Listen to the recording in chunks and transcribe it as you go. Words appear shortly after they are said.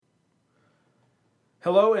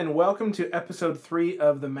Hello and welcome to episode 3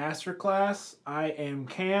 of the Masterclass. I am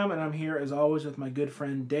Cam and I'm here as always with my good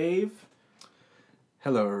friend Dave.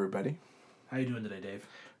 Hello, everybody. How you doing today, Dave?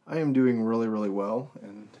 I am doing really, really well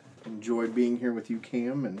and enjoyed being here with you,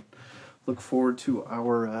 Cam, and look forward to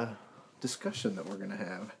our discussion that we're going to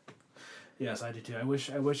have. Yes, I do too. I wish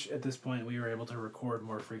at this point we were able to record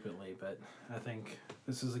more frequently, but I think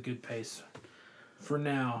this is a good pace for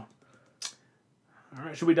now. All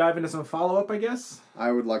right, should we dive into some follow-up, I guess?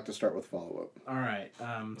 I would like to start with follow-up. All right.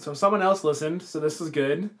 So someone else listened, so this is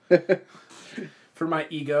good. For my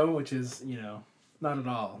ego, which is, not at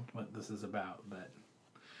all what this is about, but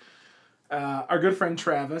our good friend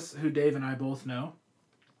Travis, who Dave and I both know,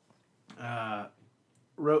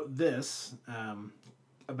 wrote this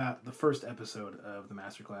about the first episode of the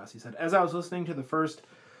Masterclass. He said, as I was listening to the first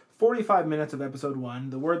 45 minutes of episode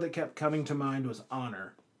 1, the word that kept coming to mind was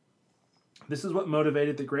honor. This is what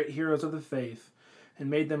motivated the great heroes of the faith and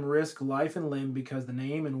made them risk life and limb because the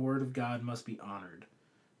name and word of God must be honored.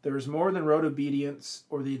 There is more than rote obedience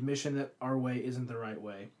or the admission that our way isn't the right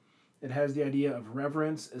way. It has the idea of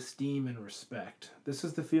reverence, esteem, and respect. This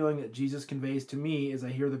is the feeling that Jesus conveys to me as I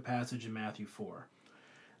hear the passage in Matthew 4.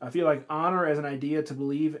 I feel like honor as an idea to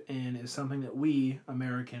believe in is something that we,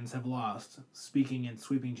 Americans, have lost, speaking in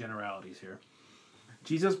sweeping generalities here.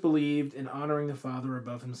 Jesus believed in honoring the Father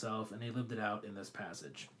above himself, and he lived it out in this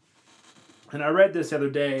passage. And I read this the other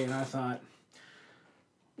day, and I thought,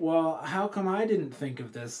 well, how come I didn't think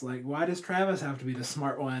of this? Like, why does Travis have to be the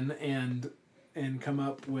smart one and come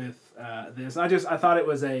up with this? I thought it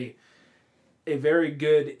was a very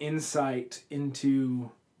good insight into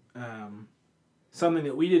something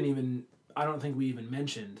that I don't think we even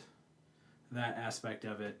mentioned that aspect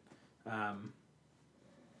of it.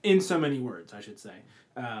 In so many words, I should say.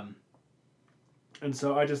 And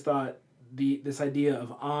so I just thought this idea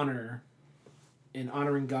of honor and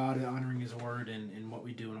honoring God and honoring his word and what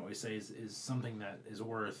we do and what we say is something that is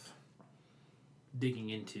worth digging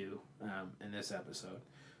into in this episode.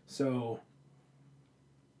 So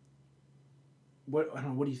what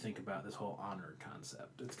do you think about this whole honor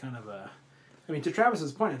concept? It's kind of to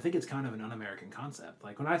Travis's point, I think it's kind of an un-American concept.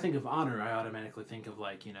 Like when I think of honor, I automatically think of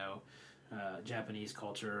Japanese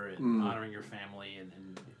culture and honoring your family and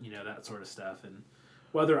that sort of stuff. And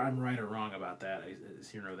whether I'm right or wrong about that is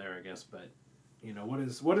here nor there, I guess. But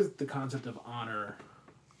what is the concept of honor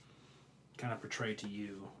kind of portray to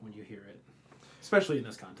you when you hear it, especially in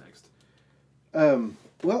this context?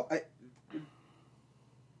 Well,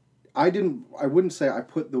 I wouldn't say I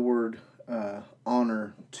put the word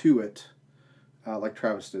honor to it like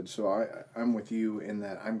Travis did. So I'm with you in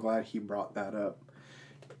that. I'm glad he brought that up.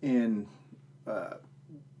 And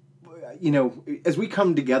as we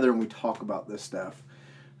come together and we talk about this stuff,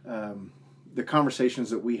 the conversations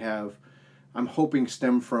that we have, I'm hoping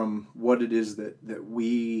stem from what it is that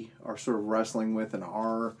we are sort of wrestling with in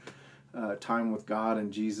our time with God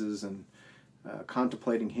and Jesus and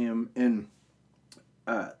contemplating him. And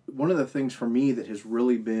one of the things for me that has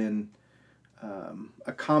really been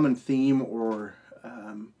a common theme or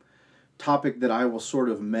topic that I will sort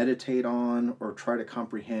of meditate on or try to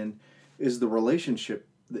comprehend is the relationship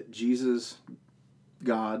that Jesus,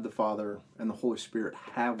 God, the Father, and the Holy Spirit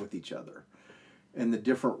have with each other, and the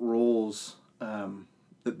different roles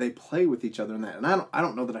that they play with each other in that. And I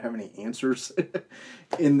don't know that I have any answers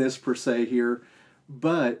in this per se here,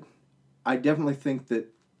 but I definitely think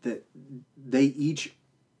that they each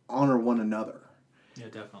honor one another. Yeah,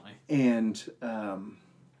 definitely. And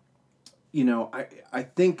I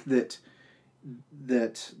think that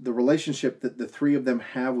the relationship that the three of them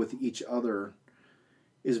have with each other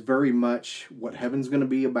is very much what heaven's going to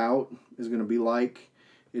be about, is going to be like.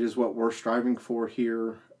 It is what we're striving for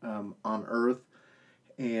here on earth.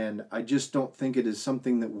 And I just don't think it is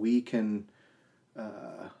something that we can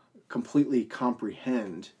completely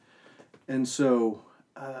comprehend. And so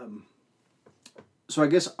I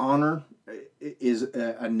guess honor is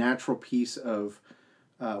a natural piece of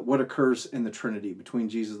what occurs in the Trinity between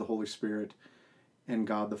Jesus, the Holy Spirit, and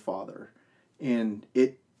God the Father. And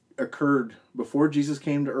it occurred before Jesus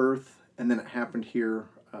came to earth, and then it happened here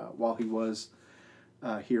while he was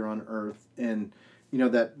here on earth. And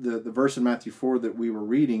that the verse in Matthew 4 that we were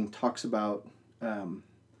reading talks about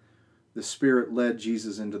the Spirit led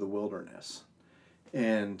Jesus into the wilderness.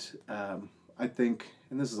 And I think,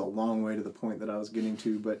 and this is a long way to the point that I was getting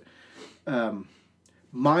to, but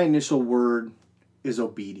my initial word is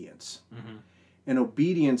obedience. Mm-hmm. And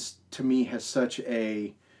obedience to me has such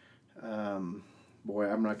a boy,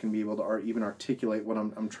 I'm not going to be able to even articulate what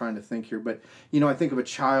I'm trying to think here. But, I think of a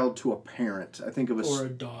child to a parent. I think of or a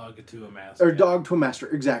dog to a master. Or a dog to a master,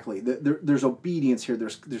 exactly. There's obedience here.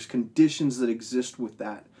 There's conditions that exist with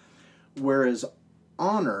that. Whereas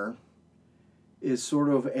honor is sort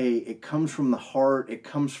of it comes from the heart. It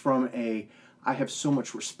comes from I have so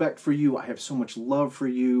much respect for you. I have so much love for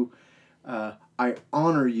you. I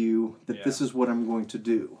honor you that this is what I'm going to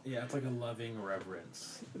do. Yeah, it's like a loving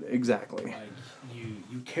reverence. Exactly. Like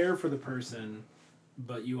you care for the person,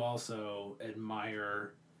 but you also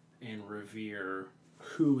admire and revere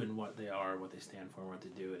who and what they are, what they stand for, what they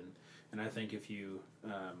do. And I think if you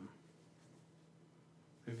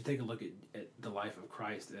take a look at the life of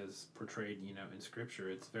Christ as portrayed, in Scripture,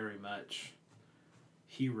 it's very much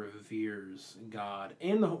he reveres God,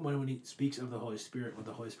 and when he speaks of the Holy Spirit, what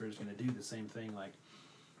the Holy Spirit is going to do, the same thing. Like,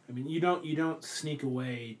 I mean, you don't sneak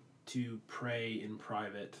away to pray in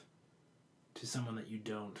private to someone that you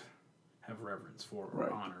don't have reverence for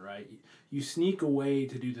or honor, right? You sneak away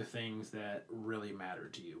to do the things that really matter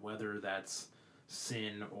to you, whether that's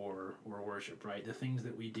sin or worship, right? The things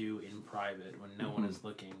that we do in private when no one is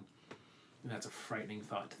looking, and that's a frightening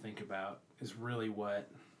thought to think about, is really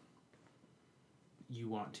what you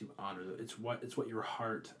want to honor. It's what your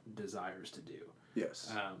heart desires to do. Yes.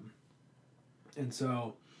 And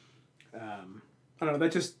so, I don't know.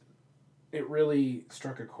 That just it really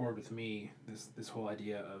struck a chord with me. This whole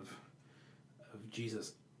idea of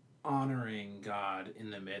Jesus honoring God in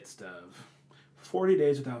the midst of 40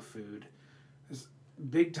 days without food. This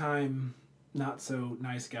big time, not so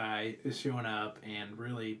nice guy is showing up and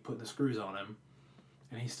really putting the screws on him.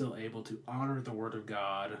 And he's still able to honor the Word of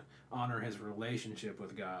God, honor his relationship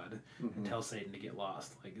with God, and tell Satan to get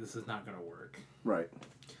lost. Like, this is not going to work. Right.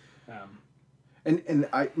 And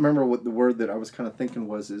I remember what the word that I was kind of thinking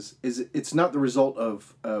was it's not the result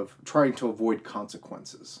of trying to avoid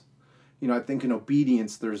consequences. I think in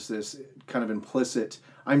obedience there's this kind of implicit,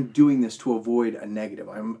 I'm doing this to avoid a negative.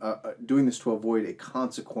 I'm doing this to avoid a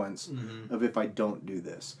consequence of if I don't do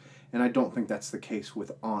this. And I don't think that's the case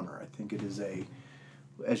with honor. I think it is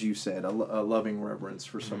as you said, a loving reverence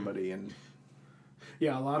for somebody. And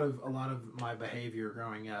yeah, a lot of my behavior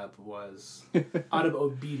growing up was out of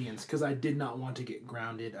obedience, because I did not want to get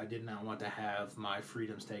grounded. I did not want to have my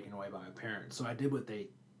freedoms taken away by my parents. So I did what they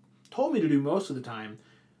told me to do most of the time,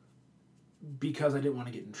 because I didn't want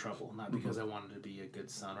to get in trouble, not because I wanted to be a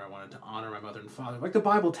good son or I wanted to honor my mother and father, like the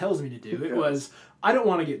Bible tells me to do. It was, I don't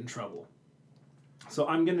want to get in trouble, so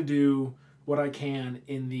I'm going to do what I can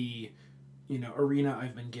in the arena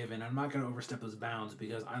I've been given. I'm not going to overstep those bounds,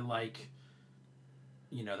 because I like,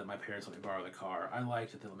 that my parents let me borrow the car. I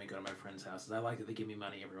like that they let me go to my friends' houses. I like that they give me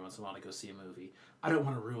money every once in a while to go see a movie. I don't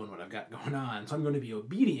want to ruin what I've got going on, so I'm going to be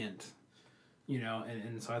obedient,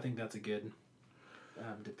 and so I think that's a good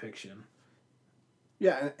depiction.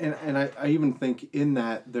 Yeah, and I even think in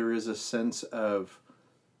that there is a sense of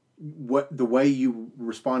what the way you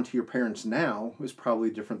respond to your parents now is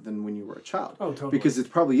probably different than when you were a child. Oh, totally. Because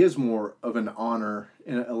it probably is more of an honor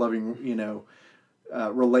and a loving,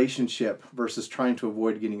 relationship versus trying to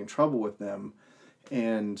avoid getting in trouble with them.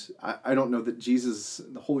 And I don't know that Jesus,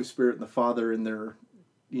 the Holy Spirit, and the Father in their,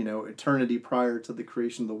 eternity prior to the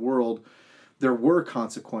creation of the world, there were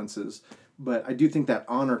consequences. But I do think that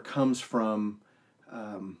honor comes from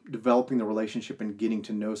developing the relationship and getting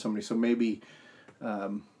to know somebody. So maybe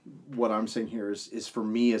what I'm saying here is for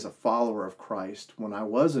me as a follower of Christ, when I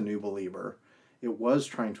was a new believer, it was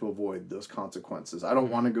trying to avoid those consequences. I don't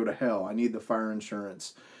want to go to hell. I need the fire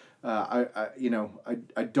insurance. I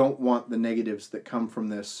don't want the negatives that come from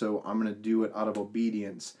this, so I'm going to do it out of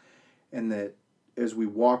obedience. And that as we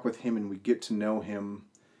walk with Him and we get to know Him,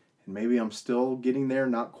 and maybe I'm still getting there,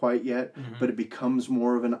 not quite yet, but it becomes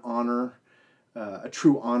more of an honor, a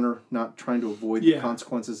true honor, not trying to avoid the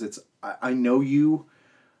consequences. It's, I know you.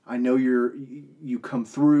 I know you come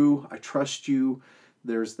through. I trust you.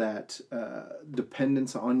 There's that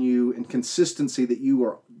dependence on you and consistency that you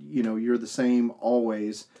are, you're the same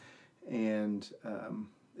always. And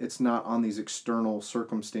it's not on these external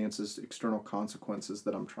circumstances, external consequences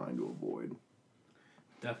that I'm trying to avoid.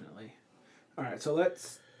 Definitely. All right, so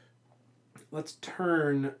let's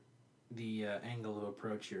turn the angle of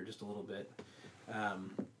approach here just a little bit.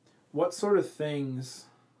 What sort of things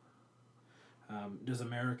does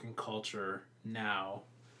American culture now,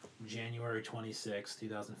 January 26,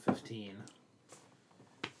 2015,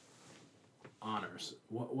 honors?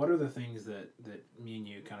 What are the things that me and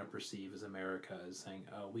you kind of perceive as America as saying,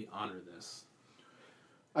 oh, we honor this?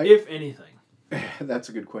 If anything. That's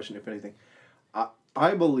a good question, if anything.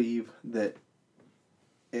 I believe that,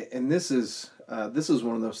 and this is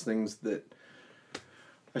one of those things that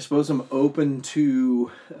I suppose I'm open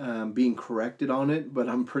to being corrected on it, but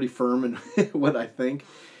I'm pretty firm in what I think.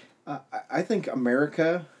 I think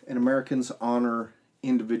America and Americans honor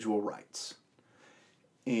individual rights.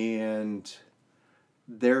 And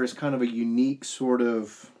there is kind of a unique sort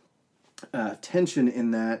of tension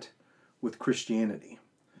in that with Christianity.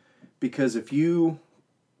 Because if you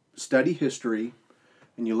study history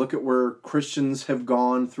and you look at where Christians have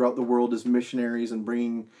gone throughout the world as missionaries and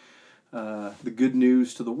bringing the good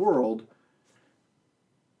news to the world,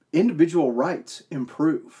 individual rights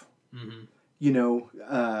improve. Mm-hmm. You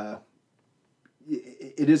know,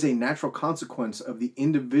 it is a natural consequence of the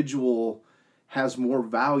individual has more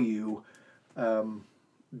value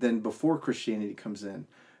than before Christianity comes in.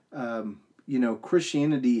 You know,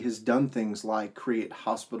 Christianity has done things like create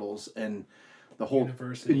hospitals and the whole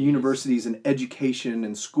universities and education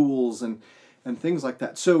and schools and things like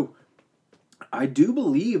that. So I do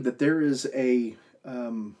believe that there is a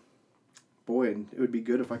and it would be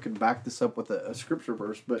good if I could back this up with a scripture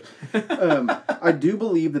verse, but I do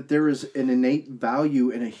believe that there is an innate value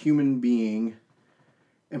in a human being,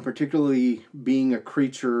 and particularly being a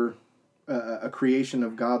creature, a creation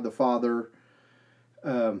of God the Father.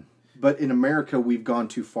 But in America, we've gone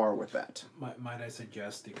too far with that. Might I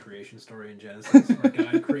suggest the creation story in Genesis, where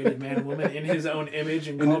God created man and woman in His own image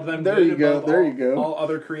and called them there good you go. above There you go. all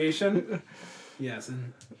other creation? Yes,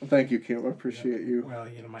 and thank you, Kim. I appreciate you. Well,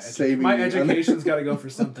 you know, my education's got to go for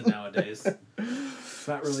something nowadays. It's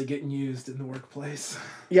not really getting used in the workplace.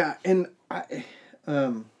 Yeah, and I,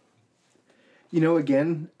 you know,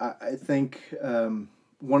 again, I think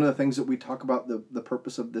one of the things that we talk about the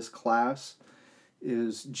purpose of this class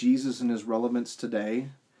is Jesus and His relevance today.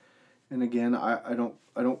 And again, I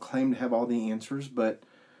don't claim to have all the answers, but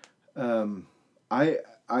I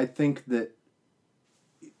think that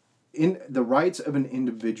in the rights of an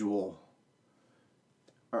individual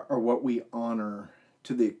are what we honor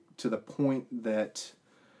to the point that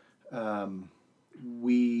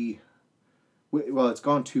it's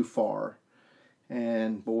gone too far.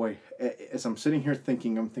 And boy, as I'm sitting here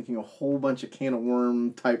thinking, I'm thinking a whole bunch of can of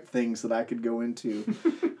worm type things that I could go into,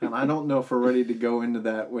 and I don't know if we're ready to go into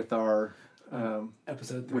that with our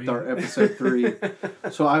episode 3. With our episode 3,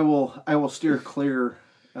 so I will steer clear.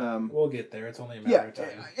 We'll get there. It's only a matter of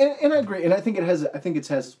time. And I agree, and I think it has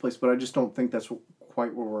its place, but I just don't think that's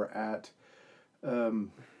quite where we're at. Yeah,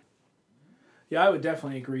 I would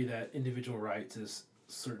definitely agree that individual rights is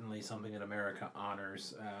certainly something that America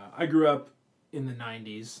honors. I grew up in the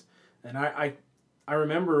 90s, and I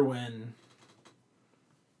remember when,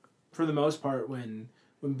 for the most part, when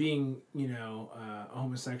being, you know, a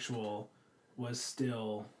homosexual was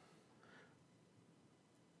still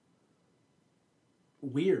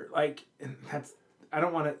weird. Like, that's, I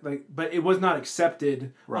don't want to, like, but it was not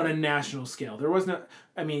accepted on a national scale. There was no,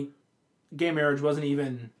 I mean, gay marriage wasn't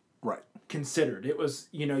even considered. It was,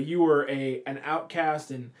 you know, you were an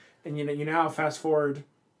outcast, and you know, you now fast forward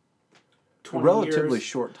 20 relatively years.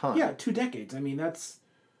 Short time. Yeah, 2 decades. I mean, that's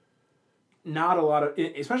not a lot of,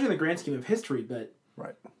 especially in the grand scheme of history, but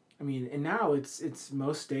I mean, and now it's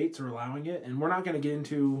most states are allowing it, and we're not going to get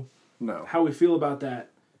into how we feel about that.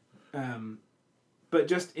 But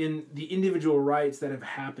just in the individual rights that have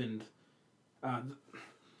happened, I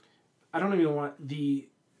don't even want the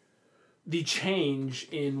change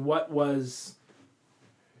in what was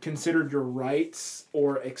considered your rights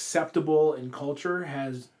or acceptable in culture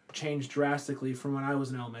has changed drastically from when I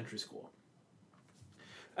was in elementary school.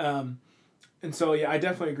 And so, yeah, I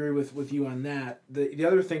definitely agree with you on that. The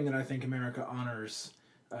other thing that I think America honors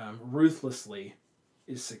ruthlessly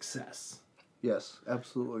is success. Yes,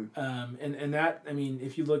 absolutely. And that, I mean,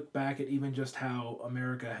 if you look back at even just how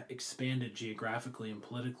America expanded geographically and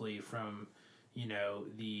politically from, you know,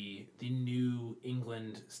 the New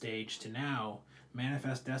England stage to now,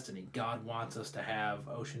 manifest destiny. God wants us to have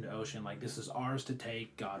ocean to ocean. Like, this is ours to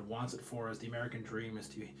take. God wants it for us. The American dream is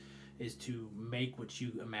to make what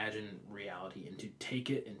you imagine reality, and to take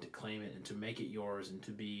it and to claim it and to make it yours and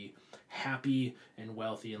to be happy and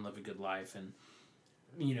wealthy and live a good life. And,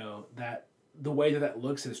 you know, that the way that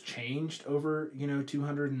looks has changed over, you know,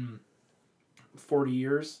 240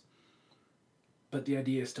 years. But the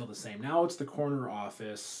idea is still the same. Now it's the corner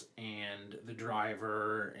office and the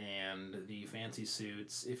driver and the fancy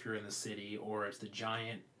suits if you're in the city, or it's the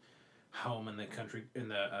giant home in the country, in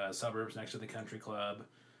the suburbs next to the country club,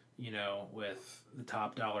 you know, with the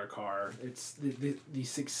top dollar car. It's the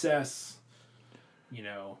success, you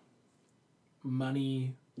know,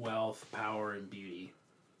 money, wealth, power, and beauty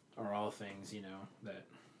are all things, you know, that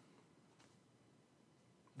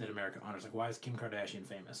America honors. Like, why is Kim Kardashian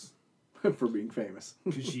famous? for being famous.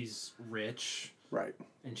 Because she's rich. Right.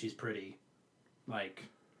 And she's pretty. Like,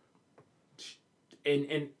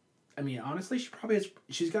 and I mean, honestly,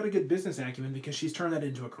 she's got a good business acumen because she's turned that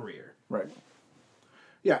into a career. Right.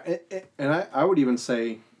 Yeah, and I would even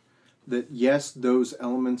say that, yes, those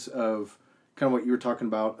elements of kind of what you were talking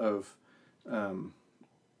about of,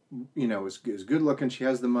 is good looking, she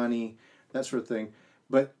has the money, that sort of thing.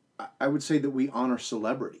 But I would say that we honor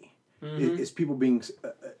celebrity. Is people being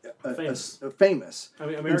famous. I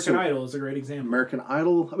mean, American Idol is a great example. American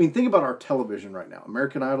Idol. I mean, think about our television right now.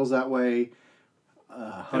 American Idol's that way.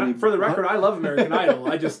 For the record, I love American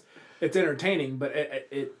Idol. It's entertaining, but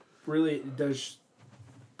it really does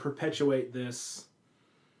perpetuate this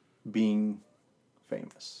being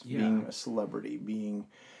famous, being a celebrity,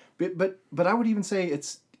 but I would even say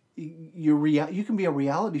it's you can be a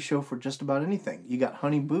reality show for just about anything. You got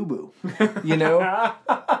Honey Boo Boo,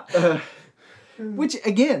 which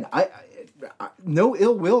again, I no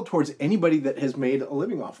ill will towards anybody that has made a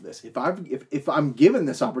living off of this. If I'm given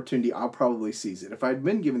this opportunity, I'll probably seize it. If I'd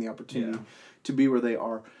been given the opportunity to be where they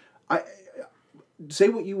are, I say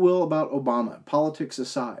what you will about Obama, politics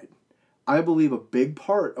aside, I believe a big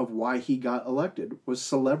part of why he got elected was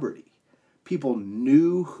celebrity. People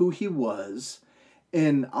knew who he was,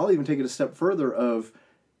 and I'll even take it a step further of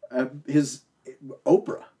his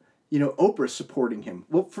Oprah. Oprah supporting him.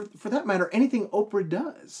 Well, for that matter, anything Oprah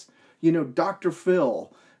does. Dr.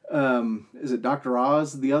 Phil. Is it Dr.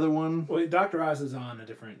 Oz, the other one? Well, Dr. Oz is on a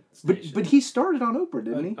different station. But he started on Oprah,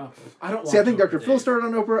 didn't he? I don't see. I think Dr. Phil started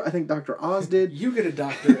on Oprah. I think Dr. Oz did. You get a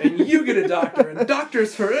doctor, and you get a doctor, and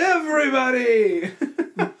doctors for everybody.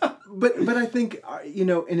 But I think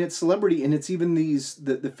and it's celebrity, and it's even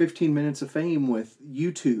the 15 minutes of fame with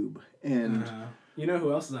YouTube and. You know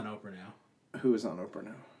who else is on Oprah now? Who is on Oprah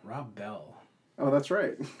now? Rob Bell. Oh, that's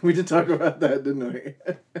right. We did talk about that, didn't we?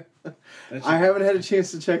 I haven't had a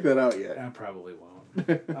chance to check that out yet. I probably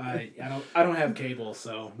won't. I don't have cable,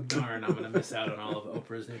 so darn, I'm gonna miss out on all of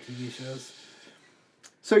Oprah's new TV shows.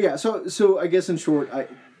 So yeah, so I guess in short, I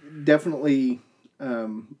definitely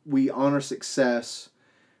we honor success,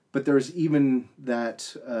 but there's even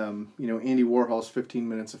that Andy Warhol's 15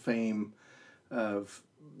 minutes of fame of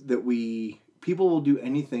that people will do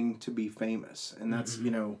anything to be famous, and that's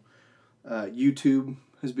YouTube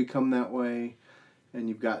has become that way, and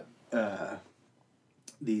you've got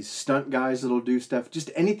these stunt guys that'll do stuff,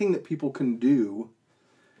 just anything that people can do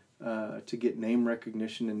to get name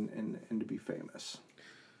recognition and to be famous.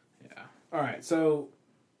 Yeah. All right. So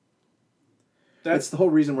that's the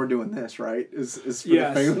whole reason we're doing this, right? Is for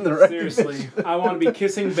the fame and the recognition. Seriously, I want to be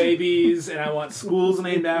kissing babies, and I want schools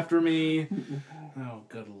named after me. Oh,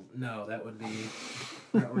 no, that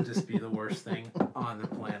would just be the worst thing on the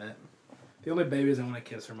planet. The only babies I want to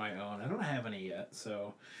kiss are my own. I don't have any yet,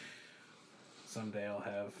 so someday I'll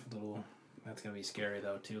have little. That's gonna be scary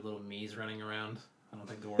though, too. Little me's running around. I don't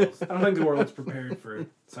think the world's prepared for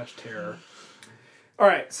such terror. All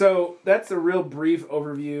right, so that's a real brief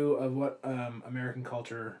overview of what American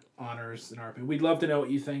culture honors in our opinion. We'd love to know what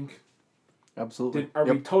you think. Absolutely. Are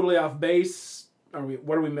we totally off base?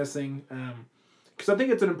 What are we missing? Because I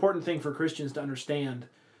think it's an important thing for Christians to understand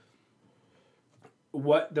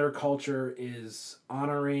what their culture is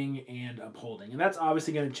honoring and upholding. And that's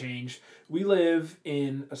obviously going to change. We live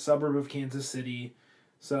in a suburb of Kansas City,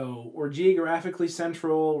 so we're geographically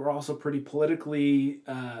central. We're also pretty politically,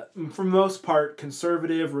 for the most part,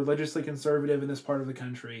 conservative, religiously conservative in this part of the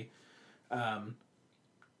country.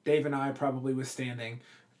 Dave and I probably withstanding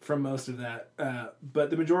from most of that.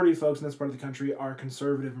 But the majority of folks in this part of the country are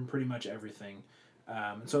conservative in pretty much everything.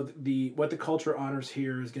 So what the culture honors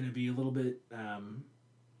here is going to be a little bit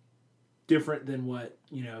different than what,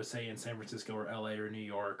 say in San Francisco or LA or New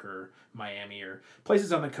York or Miami or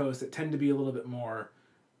places on the coast that tend to be a little bit more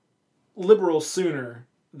liberal sooner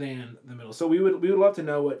than the middle. So we would love to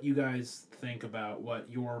know what you guys think about what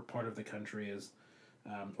your part of the country is,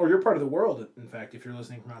 or your part of the world, in fact, if you're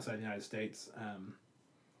listening from outside the United States,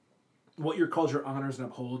 what your culture honors and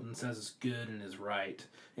upholds and says is good and is right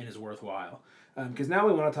and is worthwhile. Because now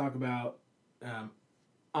we want to talk about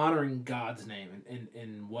honoring God's name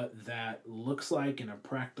and what that looks like in a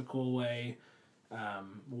practical way,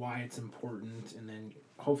 why it's important, and then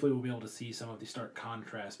hopefully we'll be able to see some of the stark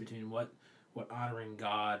contrast between what honoring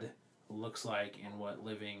God looks like and what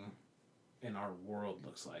living in our world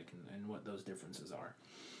looks like and what those differences are.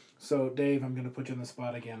 So, Dave, I'm going to put you on the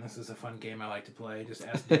spot again. This is a fun game I like to play. Just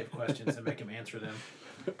ask Dave questions and make him answer them.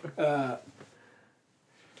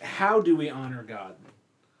 How do we honor God?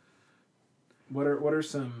 What are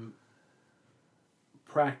some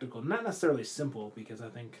practical, not necessarily simple, because I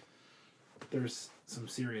think there's some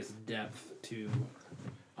serious depth to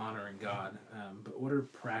honoring God. But what are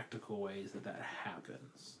practical ways that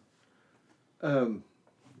happens?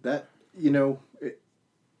 That,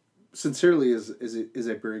 sincerely is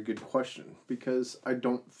a very good question, because I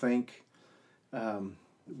don't think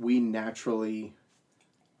we naturally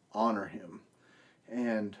honor him.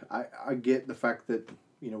 And I get the fact that,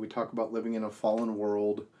 we talk about living in a fallen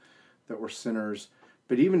world, that we're sinners,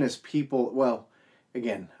 but even as people, well,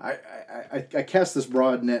 again, I cast this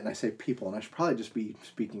broad net and I say people, and I should probably just be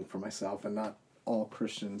speaking for myself and not all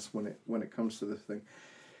Christians when it comes to this thing,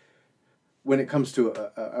 when it comes to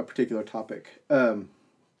a particular topic.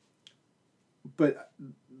 But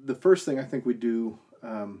the first thing I think we do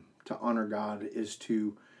to honor God is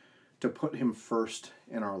to put him first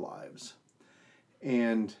in our lives.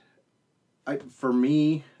 And for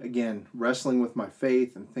me, again, wrestling with my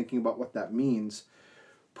faith and thinking about what that means,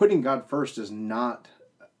 putting God first is not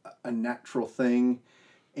a natural thing,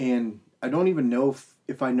 and I don't even know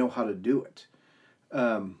if I know how to do it.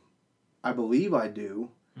 I believe I do,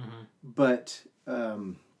 but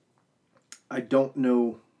I don't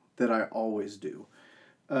know that I always do.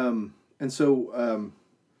 And so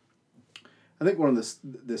I think one of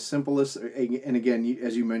the simplest, and again,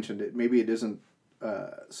 as you mentioned it, maybe it isn't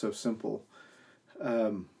so simple.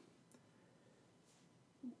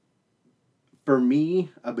 For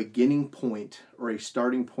me, a beginning point or a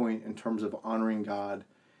starting point in terms of honoring God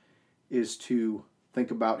is to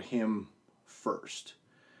think about him first.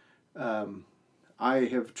 I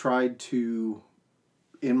have tried to,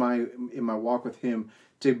 in my walk with him,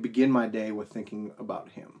 to begin my day with thinking about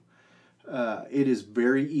him. It is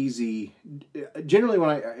very easy. Generally,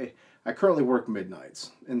 when I currently work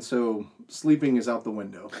midnights, and so sleeping is out the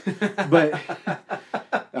window. But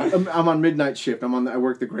I'm on midnight shift. I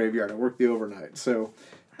work the graveyard. I work the overnight. So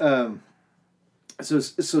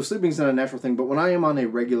sleeping is not a natural thing. But when I am on a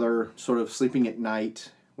regular sort of sleeping at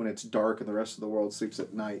night, when it's dark and the rest of the world sleeps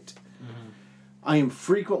at night, I am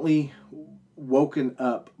frequently woken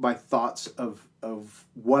up by thoughts of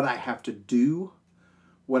what I have to do,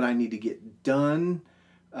 what I need to get done,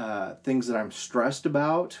 things that I'm stressed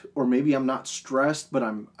about, or maybe I'm not stressed, but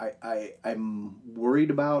I'm worried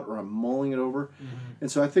about, or I'm mulling it over. And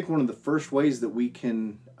so I think one of the first ways that we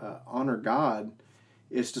can honor God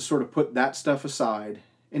is to sort of put that stuff aside.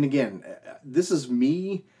 And again, this is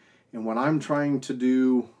me and what I'm trying to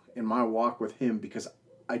do in my walk with him, because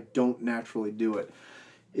I don't naturally do it,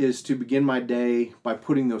 is to begin my day by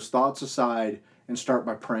putting those thoughts aside and start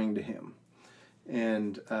by praying to him.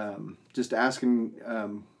 And just asking,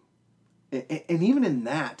 and even in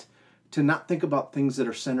that, to not think about things that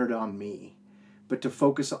are centered on me, but to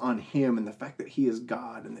focus on him and the fact that he is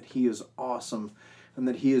God, and that he is awesome, and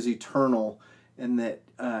that he is eternal, and that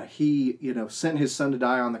he sent his son to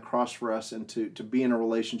die on the cross for us, and to be in a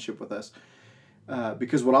relationship with us.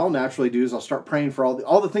 Because what I'll naturally do is I'll start praying for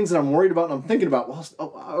all the things that I'm worried about and I'm thinking about. Well,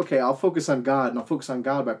 okay, I'll focus on God, and I'll focus on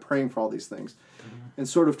God by praying for all these things. And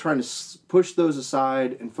sort of trying to push those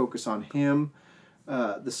aside and focus on him.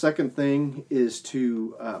 The second thing is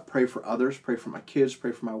to pray for others, pray for my kids,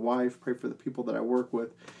 pray for my wife, pray for the people that I work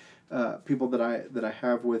with, people that I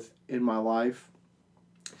have with in my life.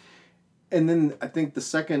 And then I think the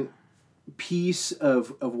second piece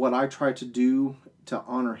of what I try to do to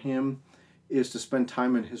honor him is to spend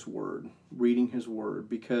time in his word, reading his word,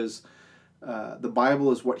 because the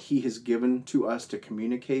Bible is what he has given to us to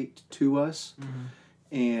communicate to us.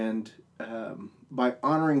 And by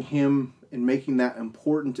honoring him and making that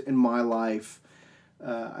important in my life,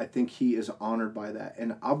 I think he is honored by that.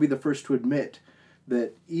 And I'll be the first to admit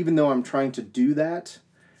that even though I'm trying to do that,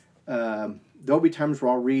 there'll be times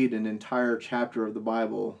where I'll read an entire chapter of the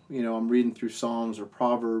Bible. I'm reading through Psalms or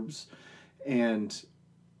Proverbs, and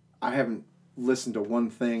I haven't listened to one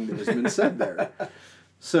thing that has been said there.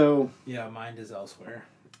 So yeah, mind is elsewhere.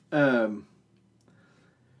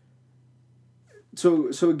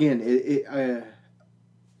 So again,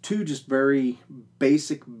 two just very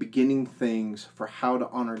basic beginning things for how to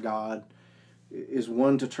honor God is,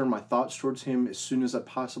 one, to turn my thoughts towards him as soon as I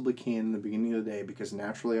possibly can in the beginning of the day, because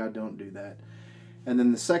naturally I don't do that. And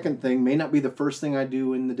then the second thing may not be the first thing I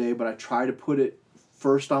do in the day, but I try to put it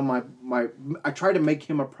first on I try to make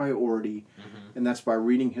him a priority, and that's by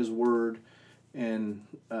reading his word and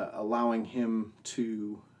allowing him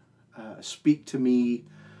to speak to me,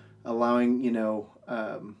 allowing,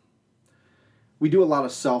 we do a lot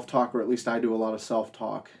of self-talk, or at least I do a lot of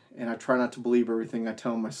self-talk, and I try not to believe everything I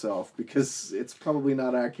tell myself, because it's probably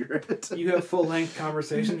not accurate. You have full-length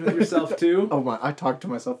conversations with yourself too? Oh my, I talk to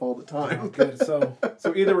myself all the time. Oh, good. So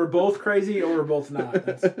either we're both crazy or we're both not.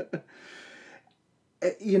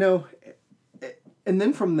 And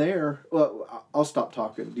then from there, well, I'll stop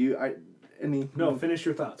talking. Do you? No, finish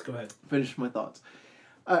your thoughts. Go ahead. Finish my thoughts.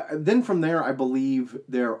 Then from there, I believe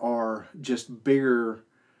there are just bigger.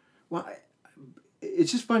 Well,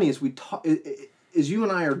 it's just funny as we talk, as you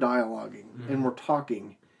and I are dialoguing and we're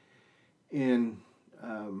talking, and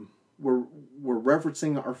we're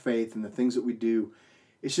referencing our faith and the things that we do.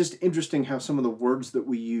 It's just interesting how some of the words that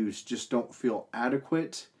we use just don't feel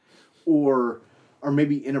adequate, or are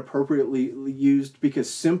maybe inappropriately used, because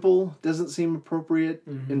simple doesn't seem appropriate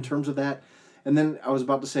in terms of that. And then I was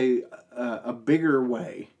about to say a bigger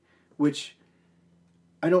way, which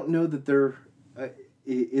I don't know that they're...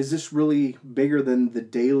 is this really bigger than the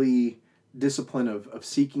daily discipline of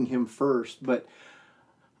seeking Him first? But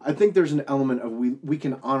I think there's an element of we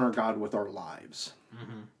can honor God with our lives.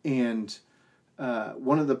 And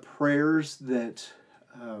one of the prayers that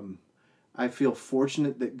I feel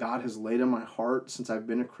fortunate that God has laid on my heart since I've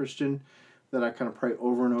been a Christian, that I kind of pray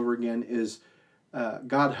over and over again, is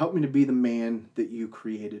God, help me to be the man that you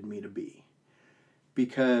created me to be.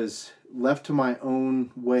 Because left to my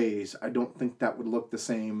own ways, I don't think that would look the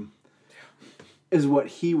same as what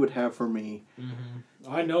He would have for me.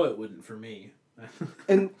 I know it wouldn't for me.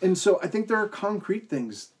 and so I think there are concrete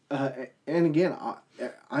things. And again,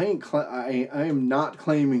 I am not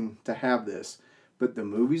claiming to have this, but the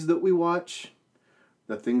movies that we watch,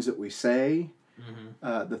 the things that we say,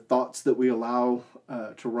 the thoughts that we allow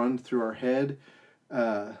to run through our head,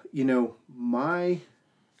 and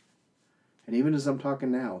even as I'm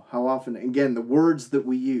talking now, how often, again, the words that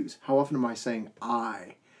we use, how often am I saying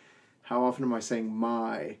I? How often am I saying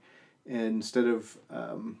my? Instead of,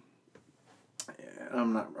 I'm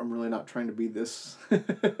really not trying to be this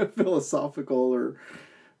philosophical or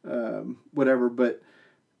whatever, but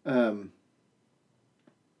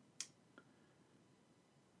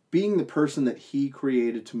being the person that He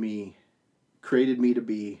created me to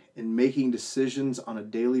be, and making decisions on a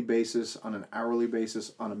daily basis, on an hourly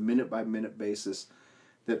basis, on a minute-by-minute basis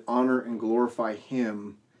that honor and glorify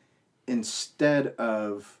Him instead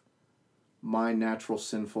of my natural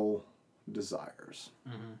sinful desires.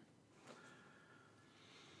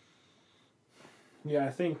 Yeah,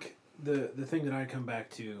 I think the thing that I come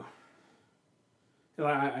back to, and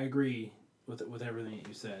I agree with everything that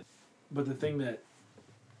you said, but the thing that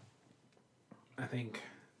I think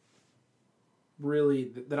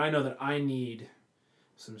really that I know that I need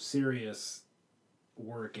some serious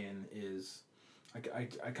work in is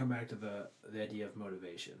I come back to the idea of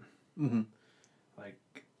motivation.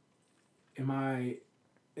 Like, am I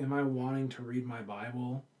wanting to read my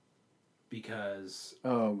Bible because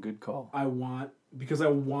good call. I want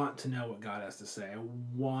to know what God has to say. I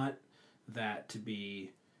want that to be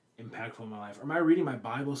impactful in my life. Or am I reading my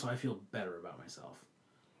Bible so I feel better about myself?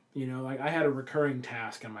 Like I had a recurring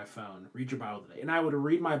task on my phone, read your Bible today. And I would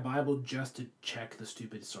read my Bible just to check the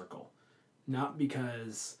stupid circle. Not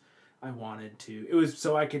because I wanted to. It was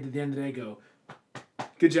so I could, at the end of the day, go,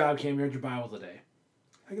 good job, Cam, you read your Bible today.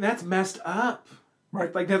 Like, that's messed up.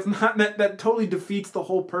 Right? Like, that's not, that totally defeats the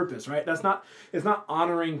whole purpose, right? It's not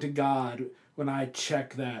honoring to God when I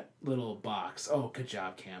check that little box. Oh, good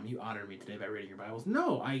job, Cam, you honored me today by reading your Bibles.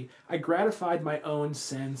 No, I gratified my own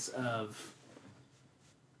sense of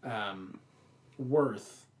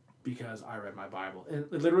worth because I read my Bible. And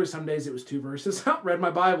literally some days it was 2 verses. Read my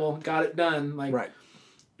Bible, got it done. Like, right.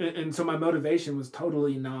 And so my motivation was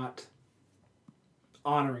totally not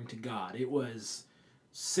honoring to God. It was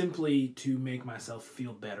simply to make myself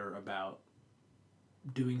feel better about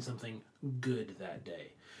doing something good that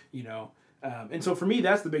day, and so for me,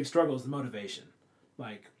 that's the big struggle, is the motivation.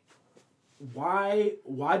 Like, why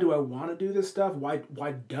do I want to do this stuff? Why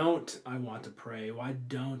don't I want to pray? Why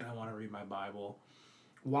don't I want to read my Bible?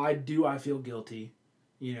 Why do I feel guilty?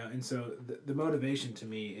 And so the motivation to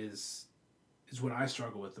me is what I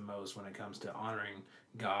struggle with the most when it comes to honoring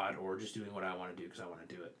God or just doing what I want to do because I want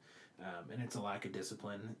to do it. And it's a lack of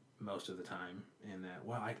discipline most of the time, in that,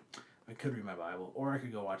 well, I could read my Bible, or I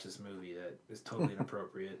could go watch this movie that is totally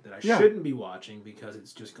inappropriate that I shouldn't be watching because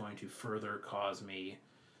it's just going to further cause me,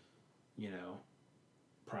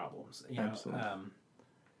 problems. Absolutely.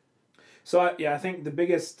 So I think the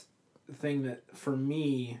biggest thing that for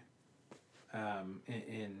me,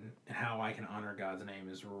 in how I can honor God's name,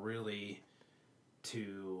 is really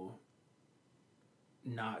to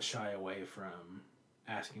not shy away from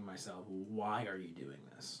asking myself, why are you doing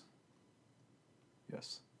this?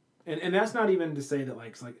 Yes. And that's not even to say that, like,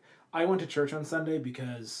 it's like, I went to church on Sunday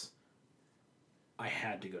because I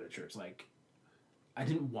had to go to church. Like, I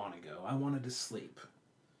didn't want to go. I wanted to sleep.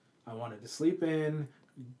 I wanted to sleep in,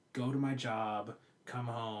 go to my job, come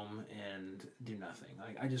home, and do nothing. nothing.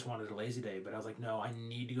 Like I just wanted a lazy day, but I was like, no, I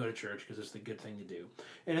need to go to church because it's the good thing to do.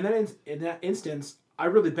 And in that instance, I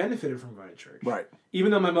really benefited from going to church. Right.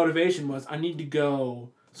 Even though my motivation was I need to go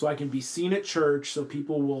so I can be seen at church, so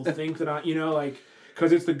people will think that I,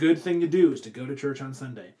 because it's the good thing to do is to go to church on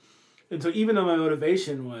Sunday. And so even though my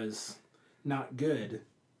motivation was not good,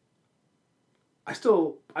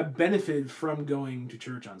 I benefited from going to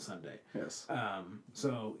church on Sunday. Yes.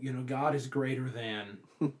 So, God is greater than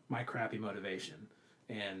my crappy motivation.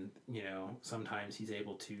 And, sometimes he's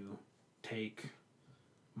able to take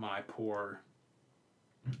my poor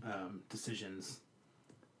decisions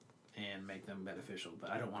and make them beneficial. But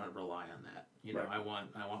I don't want to rely on that. Right. I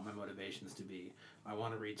want my motivations to be, I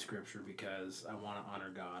want to read scripture because I want to honor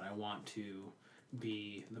God. I want to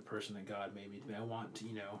be the person that God made me to be. I want to,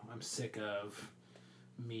 I'm sick of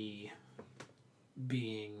me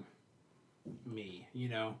being me,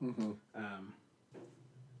 Mm-hmm.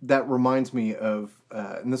 That reminds me of,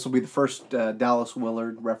 and this will be the first Dallas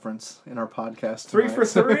Willard reference in our podcast. 3 for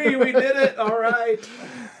 3, we did it. All right.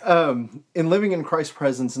 In Living in Christ's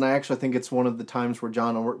Presence, and I actually think it's one of the times where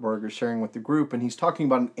John Ortberg is sharing with the group, and he's talking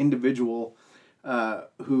about an individual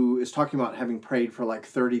who is talking about having prayed for like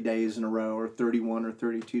 30 days in a row, or 31 or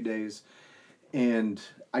 32 days. And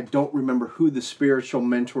I don't remember who the spiritual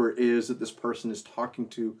mentor is that this person is talking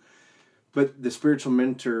to, but the spiritual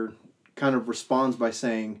mentor kind of responds by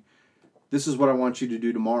saying, this is what I want you to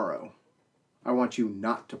do tomorrow. I want you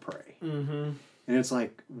not to pray. Mm-hmm. And it's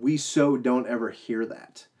like, we so don't ever hear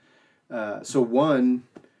that. So one,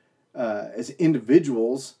 as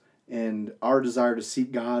individuals and our desire to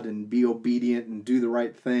seek God and be obedient and do the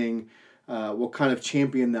right thing, will kind of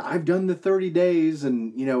champion that I've done the 30 days.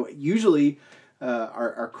 And, usually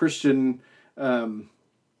our Christian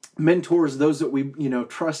mentors, those that we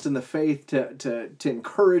trust in the faith to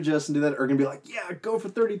encourage us and do that, are going to be like, yeah, go for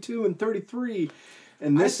 32 and 33.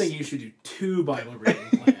 And this, I think you should do 2 Bible reading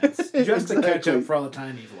plans just to catch up for all the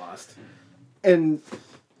time you've lost. And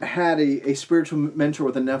had a spiritual mentor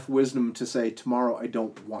with enough wisdom to say, tomorrow I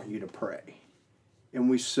don't want you to pray. And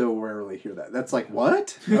we so rarely hear that. That's like,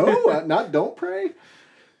 what? No, don't pray?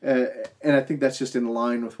 And I think that's just in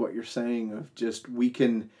line with what you're saying of just we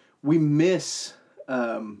miss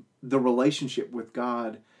the relationship with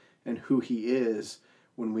God and who he is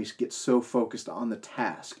when we get so focused on the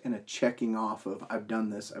task and a checking off of I've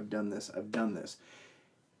done this, I've done this, I've done this.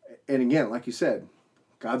 And again, like you said,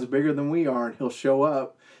 God's bigger than we are, and he'll show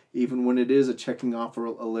up even when it is a checking off or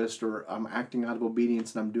a list, or I'm acting out of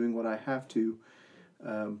obedience and I'm doing what I have to.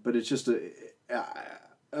 But it's just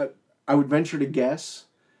I would venture to guess,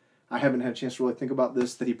 I haven't had a chance to really think about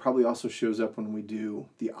this, that he probably also shows up when we do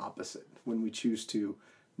the opposite, when we choose to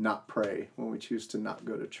not pray, when we choose to not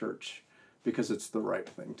go to church, because it's the right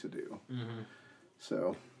thing to do. Mm-hmm.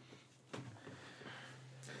 So,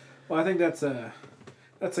 well, I think that's a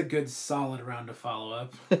good solid round to follow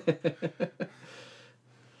up.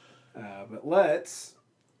 But let's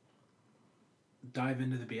dive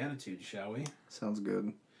into the Beatitudes, shall we? Sounds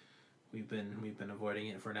good. We've been avoiding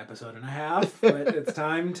it for an episode and a half, but it's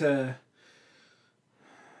time to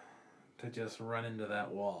just run into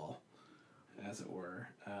that wall, as it were.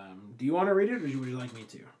 Do you want to read it, or would you like me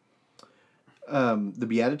to? The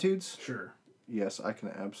Beatitudes? Sure. Yes, I can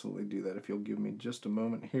absolutely do that. If you'll give me just a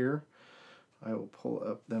moment here, I will pull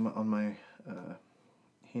up them on my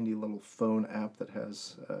handy little phone app that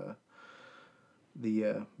has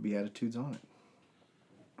the Beatitudes on it.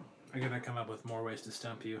 I'm gonna come up with more ways to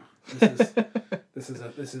stump you. This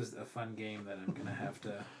is a fun game that I'm gonna have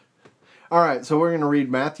to. All right, so we're gonna read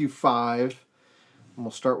Matthew 5, and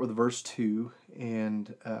we'll start with verse 2,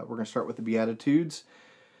 and we're gonna start with the Beatitudes,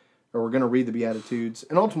 or we're gonna read the Beatitudes,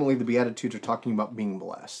 and ultimately the Beatitudes are talking about being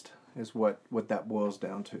blessed, is what that boils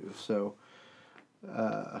down to. So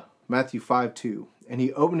Matthew 5:2, and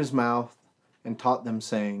he opened his mouth and taught them,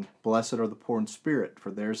 saying, Blessed are the poor in spirit, for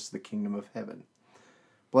theirs is the kingdom of heaven.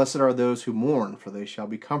 Blessed are those who mourn, for they shall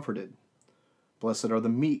be comforted. Blessed are the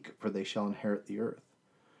meek, for they shall inherit the earth.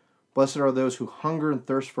 Blessed are those who hunger and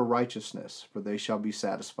thirst for righteousness, for they shall be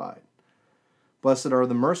satisfied. Blessed are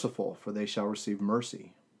the merciful, for they shall receive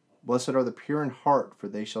mercy. Blessed are the pure in heart, for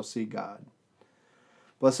they shall see God.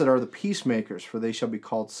 Blessed are the peacemakers, for they shall be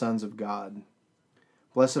called sons of God.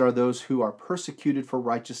 Blessed are those who are persecuted for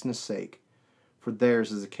righteousness' sake, for theirs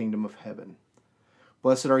is the kingdom of heaven.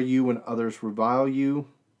 Blessed are you when others revile you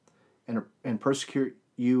and persecute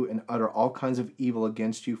you and utter all kinds of evil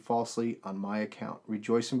against you falsely on my account.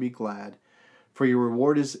 Rejoice and be glad, for your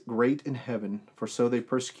reward is great in heaven, for so they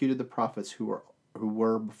persecuted the prophets who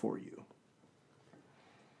were before you.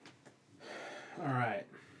 All right.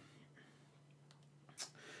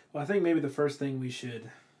 Well, I think maybe the first thing we should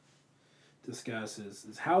discuss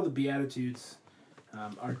is how the Beatitudes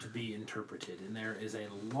are to be interpreted. And there is a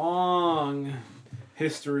long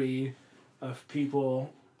history of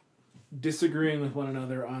people disagreeing with one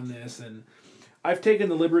another on this. And I've taken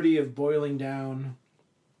the liberty of boiling down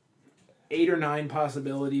 8 or 9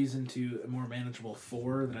 possibilities into a more manageable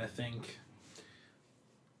 4 that I think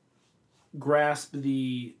grasp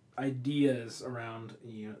the ideas around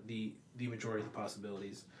the majority of the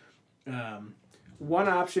possibilities. One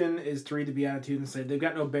option is to read the Beatitudes and say they've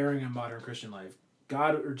got no bearing on modern Christian life.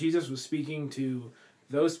 God or Jesus was speaking to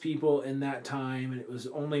those people in that time, and it was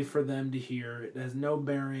only for them to hear. It has no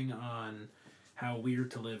bearing on how we are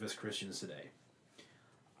to live as Christians today.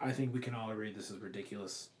 I think we can all agree this is a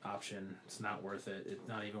ridiculous option. It's not worth it. It's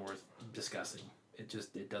not even worth discussing.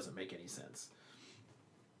 It doesn't make any sense.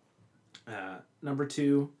 Number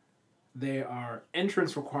 2, they are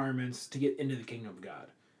entrance requirements to get into the kingdom of God.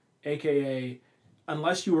 AKA,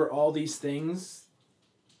 unless you are all these things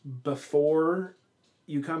before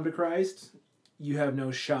you come to Christ, you have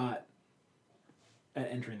no shot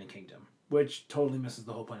at entering the kingdom, which totally misses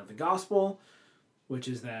the whole point of the gospel, which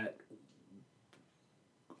is that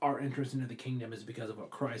our entrance into the kingdom is because of what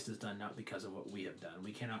Christ has done, not because of what we have done.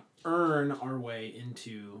 We cannot earn our way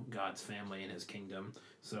into God's family and his kingdom.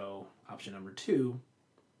 So option number 2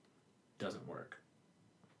 doesn't work.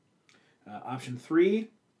 Option 3,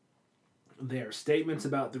 they are statements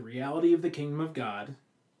about the reality of the kingdom of God,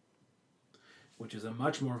 which is a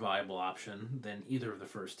much more viable option than either of the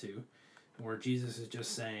first 2, where Jesus is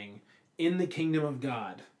just saying, in the kingdom of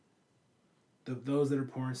God, those that are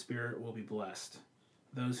poor in spirit will be blessed.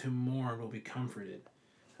 Those who mourn will be comforted.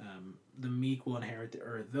 The meek will inherit the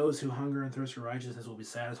earth. Those who hunger and thirst for righteousness will be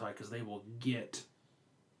satisfied because they will get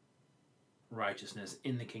righteousness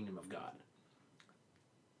in the kingdom of God.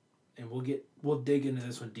 And we'll dig into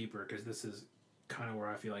this one deeper because this is kind of where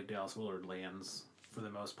I feel like Dallas Willard lands for the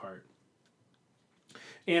most part.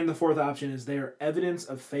 And the 4th option is they are evidence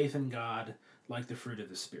of faith in God like the fruit of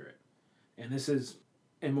the Spirit. And this is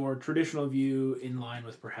a more traditional view in line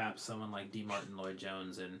with perhaps someone like D. Martin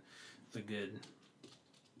Lloyd-Jones and the good,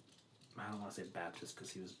 I don't want to say Baptist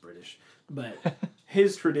because he was British, but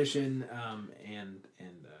his tradition and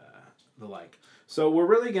the like. So we're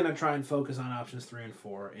really going to try and focus on options 3 and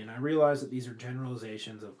 4, and I realize that these are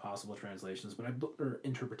generalizations of possible translations, or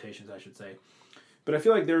interpretations, I should say. But I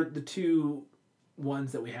feel like they're the 2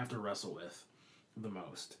 ones that we have to wrestle with the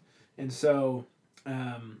most. And so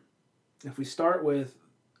if we start with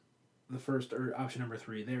the first, or option number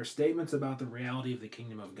 3, they are statements about the reality of the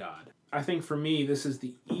kingdom of God. I think for me, this is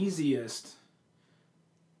the easiest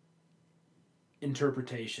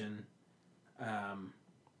interpretation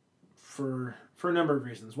for a number of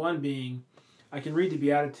reasons. One being, I can read the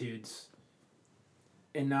Beatitudes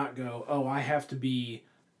and not go, oh, I have to be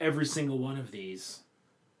every single one of these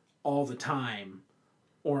all the time,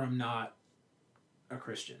 or I'm not a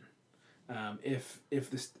Christian. If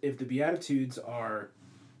the Beatitudes are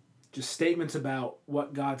just statements about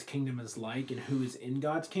what God's kingdom is like and who is in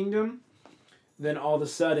God's kingdom, then all of a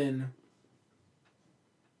sudden,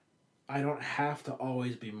 I don't have to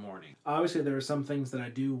always be mourning. Obviously, there are some things that I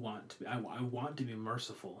do want to be. I want to be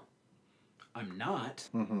merciful. I'm not,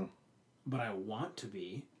 but I want to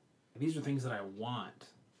be. These are things that I want.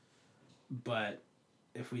 But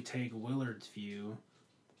if we take Willard's view,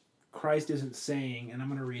 Christ isn't saying, and I'm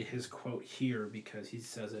going to read his quote here because he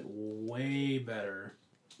says it way better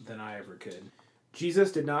than I ever could.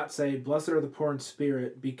 Jesus did not say, "Blessed are the poor in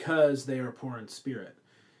spirit," because they are poor in spirit.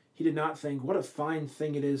 He did not think, what a fine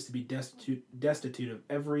thing it is to be destitute of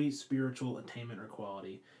every spiritual attainment or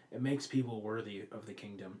quality. It makes people worthy of the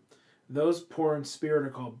kingdom. Those poor in spirit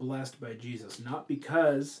are called blessed by Jesus, not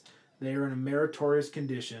because they are in a meritorious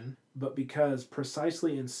condition, but because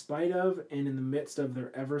precisely in spite of and in the midst of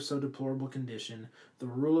their ever so deplorable condition, the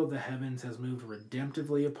rule of the heavens has moved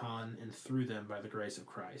redemptively upon and through them by the grace of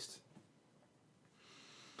Christ.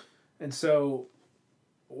 And so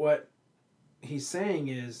what he's saying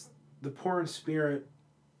is the poor in spirit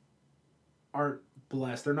aren't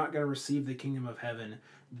blessed. They're not going to receive the kingdom of heaven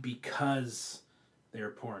because they're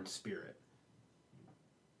poor in spirit.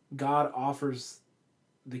 God offers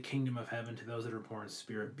the kingdom of heaven to those that are poor in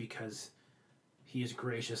spirit because he is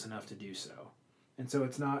gracious enough to do so. And so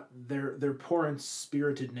it's not their poor in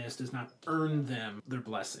spiritedness does not earn them their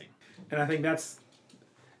blessing. And I think that's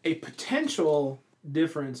a potential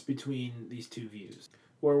difference between these 2 views,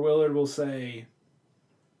 where Willard will say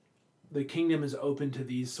the kingdom is open to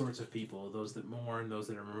these sorts of people, those that mourn, those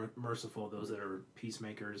that are merciful, those that are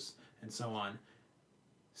peacemakers, and so on,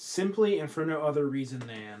 simply and for no other reason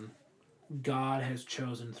than God has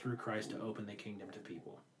chosen through Christ to open the kingdom to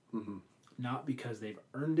people. Mm-hmm. Not because they've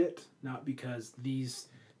earned it, not because these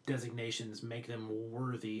designations make them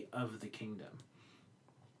worthy of the kingdom.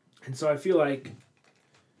 And so I feel like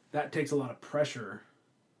that takes a lot of pressure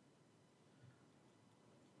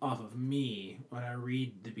off of me when I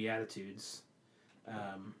read the Beatitudes.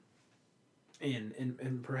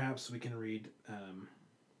 And perhaps we can read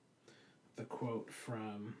the quote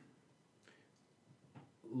from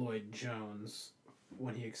Lloyd Jones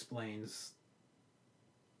when he explains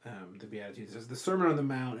the Beatitudes. It says, the Sermon on the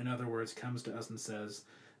Mount, in other words, comes to us and says,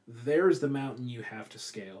 there's the mountain you have to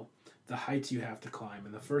scale, the heights you have to climb,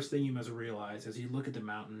 and the first thing you must realize as you look at the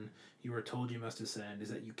mountain you are told you must ascend is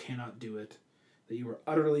that you cannot do it, that you are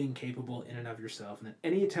utterly incapable in and of yourself, and that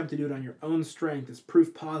any attempt to do it on your own strength is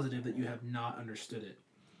proof positive that you have not understood it.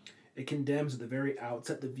 It condemns at the very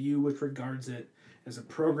outset the view which regards it as a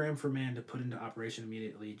program for man to put into operation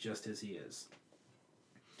immediately, just as he is.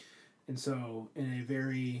 And so, in a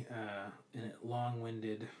very in a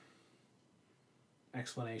long-winded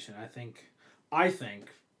explanation, I think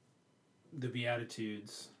the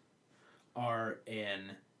Beatitudes are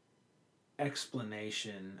an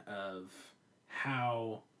explanation of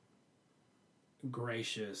how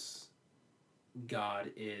gracious God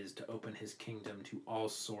is to open his kingdom to all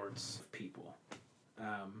sorts of people.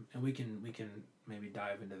 And we can maybe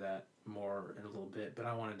dive into that more in a little bit, but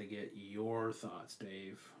I wanted to get your thoughts,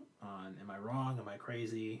 Dave, on am I wrong? Am I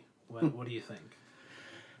crazy? What do you think?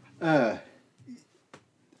 I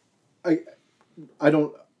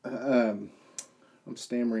don't. I'm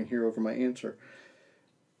stammering here over my answer.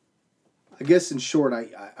 I guess in short,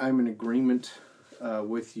 I'm in agreement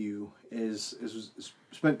with you. Is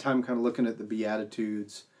spent time kind of looking at the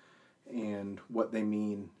Beatitudes and what they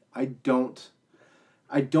mean. I don't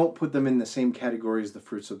put them in the same category as the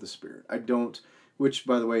fruits of the Spirit. I don't. Which,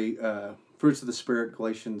 by the way, fruits of the Spirit,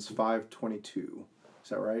 Galatians 5:22. Is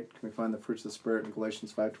that right? Can we find the fruits of the Spirit in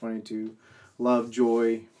Galatians 5:22? Love,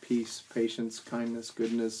 joy, peace, patience, kindness,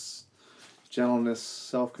 goodness, gentleness,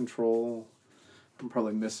 self-control. I'm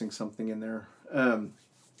probably missing something in there.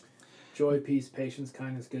 Joy, peace, patience,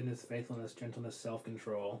 kindness, goodness, faithfulness, gentleness,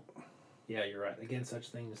 self-control. Yeah, you're right. Against such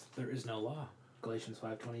things, there is no law. Galatians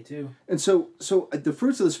 5:22. And so the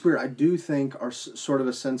fruits of the Spirit, I do think, are sort of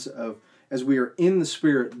a sense of, as we are in the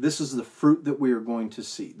Spirit, this is the fruit that we are going to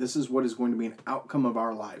see. This is what is going to be an outcome of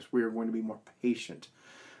our lives. We are going to be more patient.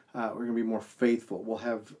 We're going to be more faithful. We'll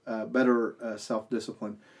have better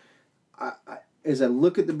self-discipline. As I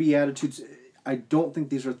look at the Beatitudes, I don't think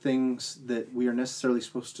these are things that we are necessarily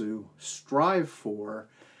supposed to strive for.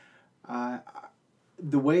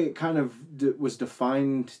 The way it kind of was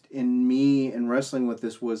defined in me and wrestling with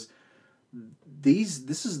this was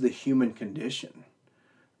this is the human condition.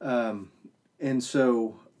 And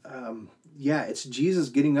so, it's Jesus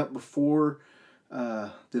getting up before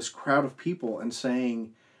this crowd of people and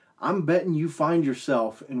saying, I'm betting you find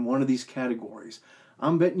yourself in one of these categories.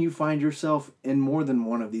 I'm betting you find yourself in more than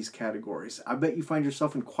one of these categories. I bet you find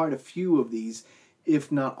yourself in quite a few of these,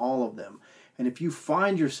 if not all of them. And if you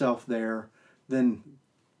find yourself there, then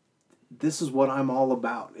this is what I'm all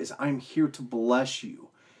about, is I'm here to bless you.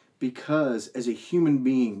 Because as a human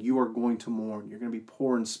being, you are going to mourn. You're going to be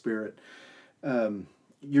poor in spirit.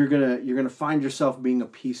 You're gonna find yourself being a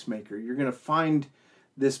peacemaker. You're going to find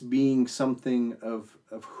this being something of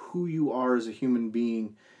who you are as a human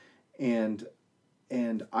being, and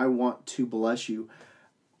I want to bless you.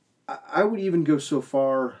 I would even go so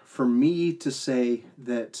far for me to say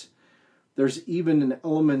that there's even an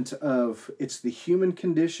element of it's the human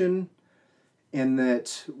condition, and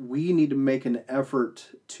that we need to make an effort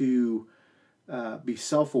to be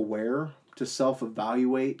self-aware, to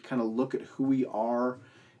self-evaluate, kind of look at who we are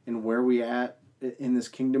and where we at in this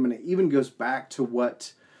kingdom. And it even goes back to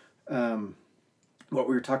what we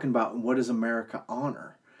were talking about, and what does America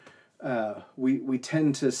honor? We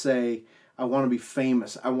tend to say, I want to be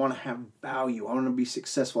famous, I want to have value, I want to be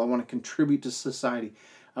successful, I want to contribute to society,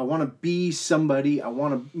 I want to be somebody, I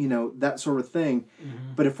want to, that sort of thing.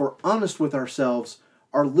 Mm-hmm. But if we're honest with ourselves,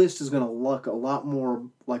 our list is going to look a lot more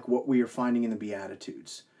like what we are finding in the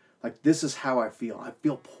Beatitudes. Like, this is how I feel. I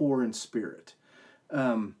feel poor in spirit.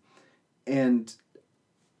 And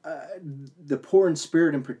the poor in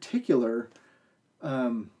spirit in particular,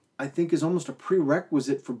 I think is almost a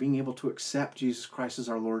prerequisite for being able to accept Jesus Christ as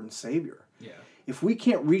our Lord and Savior. Yeah. If we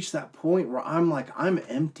can't reach that point where I'm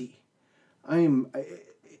empty,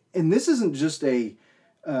 and this isn't just a,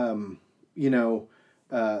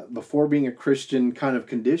 before being a Christian kind of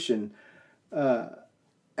condition.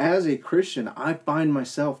 As a Christian, I find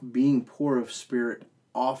myself being poor of spirit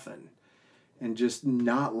often. and just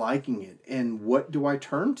not liking it. And what do I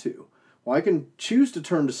turn to? Well, I can choose to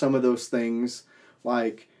turn to some of those things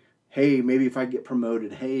like, hey, maybe if I get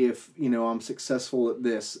promoted, hey, if, I'm successful at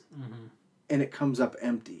this, and it comes up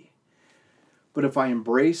empty. But if I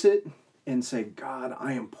embrace it and say, God,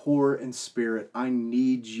 I am poor in spirit, I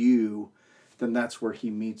need you, then that's where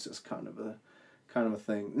he meets us, kind of a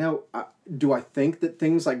thing. Now, do I think that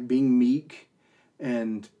things like being meek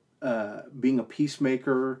and being a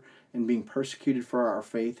peacemaker and being persecuted for our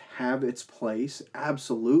faith have its place?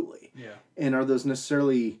 Absolutely. Yeah. And are those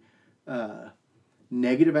necessarily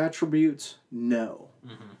negative attributes? No.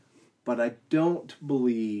 But I don't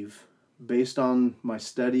believe, based on my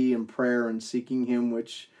study and prayer and seeking him,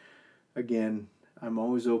 which, again, I'm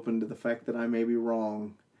always open to the fact that I may be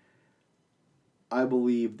wrong, I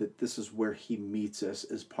believe that this is where he meets us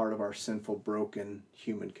as part of our sinful, broken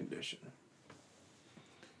human condition.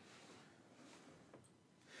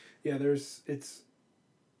 Yeah, there are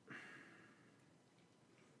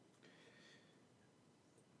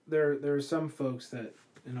some folks that,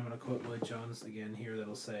 and I'm going to quote Lloyd Jones again here,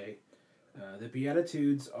 that'll say, the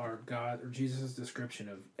Beatitudes are God or Jesus' description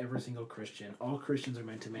of every single Christian. All Christians are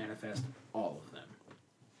meant to manifest all of them.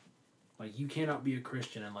 Like, you cannot be a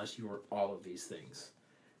Christian unless you are all of these things.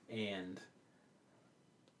 And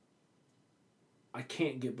I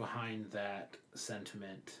can't get behind that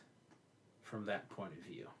sentiment from that point of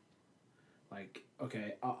view. Like,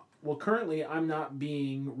 okay, well, currently I'm not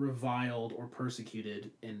being reviled or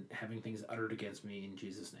persecuted and having things uttered against me in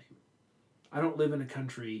Jesus' name. I don't live in a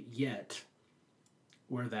country yet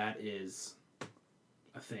where that is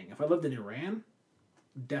a thing. If I lived in Iran,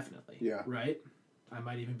 definitely. Yeah. Right? I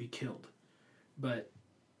might even be killed. But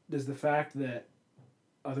does the fact that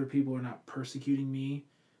other people are not persecuting me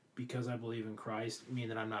because I believe in Christ mean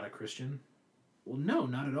that I'm not a Christian? Well, no,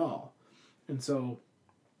 not at all. And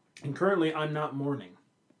currently I'm not mourning.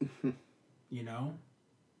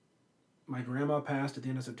 My grandma passed at the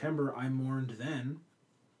end of September. I mourned then.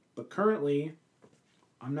 But currently,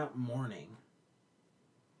 I'm not mourning.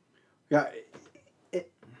 Yeah,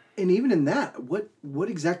 and even in that, what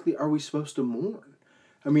exactly are we supposed to mourn?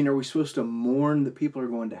 I mean, are we supposed to mourn that people are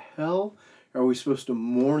going to hell? Are we supposed to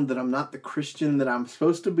mourn that I'm not the Christian that I'm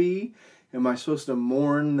supposed to be? Am I supposed to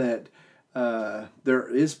mourn that there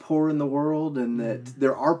is poor in the world and that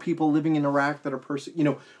there are people living in Iraq that are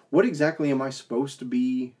persecuted? What exactly am I supposed to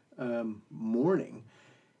be mourning?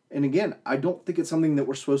 And again, I don't think it's something that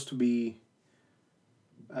we're supposed to be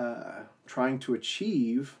trying to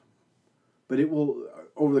achieve, but it will,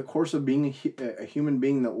 over the course of being a human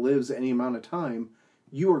being that lives any amount of time,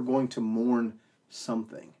 you are going to mourn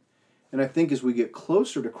something. And I think as we get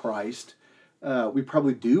closer to Christ, we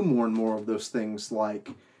probably do mourn more of those things,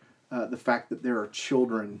 like the fact that there are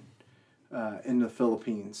children in the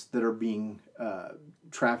Philippines that are being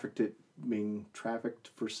trafficked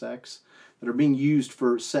for sex, that are being used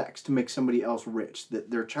for sex to make somebody else rich, that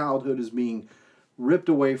their childhood is being ripped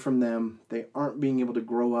away from them. They aren't being able to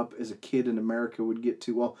grow up as a kid in America would get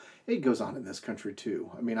to. Well, it goes on in this country too.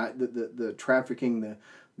 I mean, the trafficking,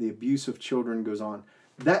 the abuse of children goes on.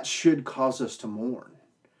 That should cause us to mourn.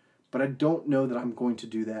 But I don't know that I'm going to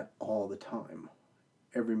do that all the time,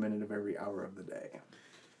 every minute of every hour of the day.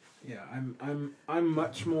 Yeah, I'm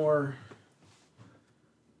much more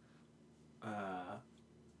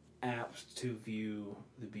apt to view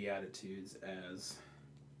the Beatitudes as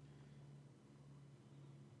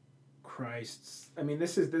Christ's. I mean,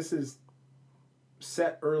 this is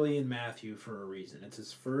set early in Matthew for a reason. It's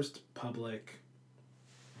his first public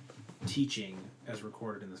teaching as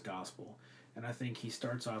recorded in this gospel, and I think he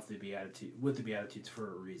starts off the Beatitudes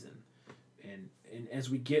for a reason. And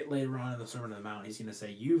as we get later on in the Sermon on the Mount, he's going to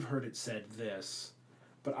say, "You've heard it said this,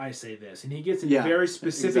 but I say this," and he gets into very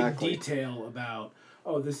specific detail about,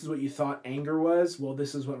 oh, this is what you thought anger was. Well,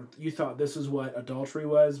 this is what you thought. This is what adultery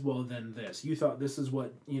was. Well, then this. You thought this is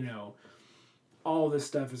what all this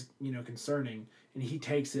stuff is concerning, and he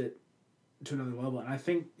takes it to another level. And I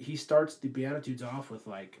think he starts the Beatitudes off with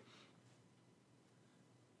like,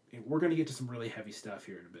 we're going to get to some really heavy stuff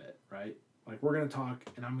here in a bit, right? Like, we're going to talk,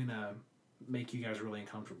 and I'm going to make you guys really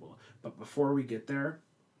uncomfortable. But before we get there,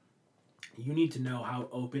 you need to know how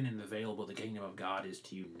open and available the kingdom of God is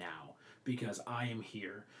to you now, because I am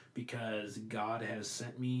here, because God has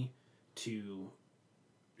sent me to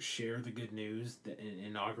share the good news and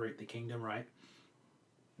inaugurate the kingdom, right?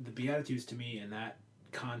 The Beatitudes to me in that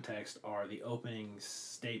context are the opening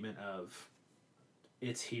statement of,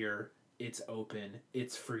 it's here, it's open,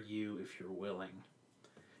 it's for you if you're willing.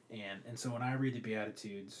 And so when I read the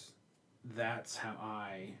Beatitudes, that's how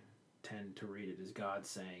I tend to read it, as God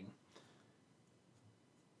saying,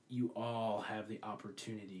 you all have the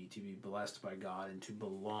opportunity to be blessed by God and to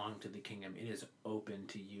belong to the kingdom. It is open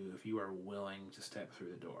to you if you are willing to step through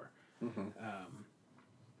the door.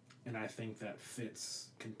 And I think that fits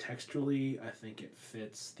contextually. I think it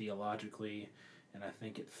fits theologically. And I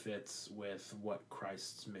think it fits with what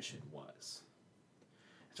Christ's mission was.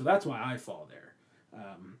 So that's why I fall there.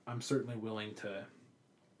 I'm certainly willing to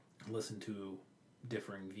listen to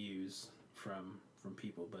differing views from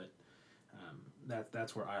people, but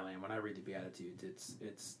that's where I land when I read the Beatitudes.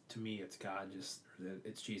 It's to me, it's God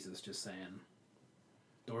it's Jesus just saying,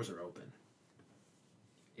 doors are open.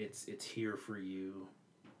 It's here for you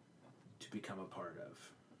to become a part of.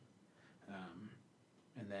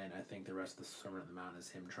 And then I think the rest of the Sermon on the Mount is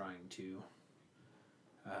him trying to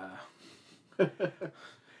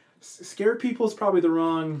scare people is probably the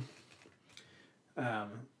wrong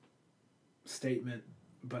statement,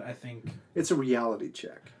 but I think it's a reality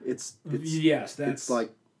check. It's yes, that's it's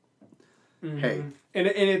like, hey, and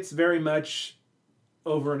it's very much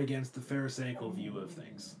over and against the Pharisaical view of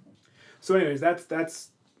things. So, anyways, that's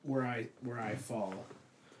where I fall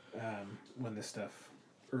when this stuff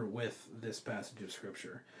or with this passage of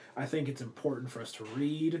Scripture. I think it's important for us to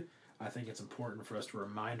read. I think it's important for us to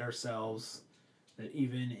remind ourselves that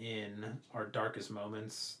even in our darkest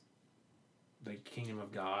moments, the kingdom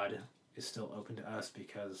of God is still open to us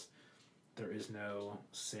because there is no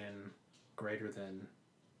sin greater than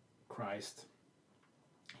Christ.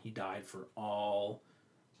 He died for all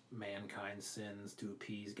mankind's sins to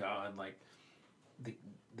appease God. Like the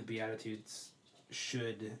Beatitudes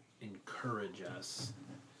should encourage us.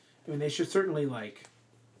 I mean, they should certainly like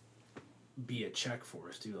be a check for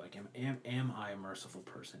us too. Like, am I a merciful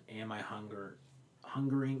person? Am I hungry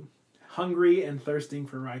and thirsting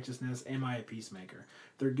for righteousness? Am I a peacemaker?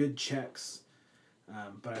 They're good checks,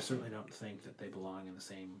 but I certainly don't think that they belong in the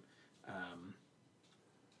same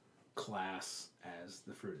class as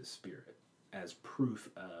the fruit of the Spirit, as proof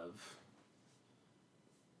of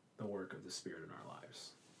the work of the Spirit in our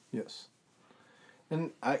lives. Yes.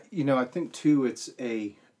 And I think too, it's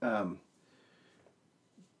a, the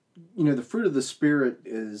fruit of the Spirit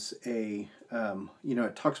is a,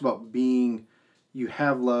 it talks about being, you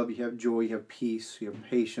have love, you have joy, you have peace, you have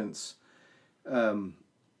patience. And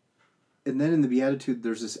then in the Beatitude,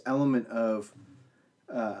 there's this element of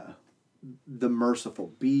the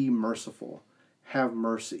merciful. Be merciful. Have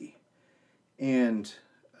mercy. And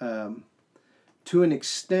to an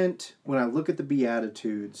extent, when I look at the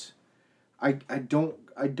Beatitudes,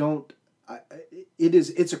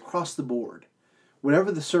 it's across the board.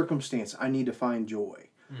 Whatever the circumstance, I need to find joy.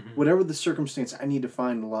 Mm-hmm. Whatever the circumstance, I need to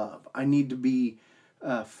find love. I need to be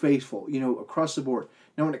faithful, across the board.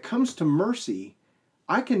 Now, when it comes to mercy,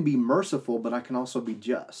 I can be merciful, but I can also be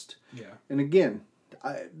just. Yeah. And again,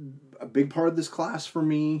 a big part of this class for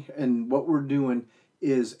me and what we're doing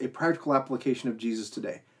is a practical application of Jesus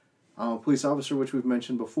today. I'm a police officer, which we've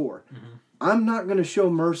mentioned before. Mm-hmm. I'm not going to show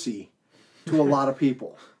mercy to a lot of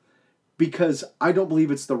people because I don't believe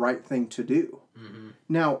it's the right thing to do. Mm-hmm.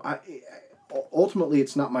 Now, ultimately,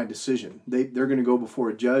 it's not my decision. They're going to go before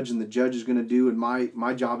a judge, and the judge is going to do, and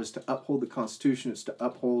my job is to uphold the Constitution. It's to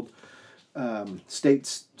uphold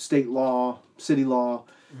state law, city law.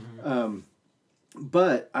 Mm-hmm.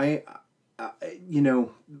 But I'm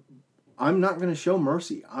not going to show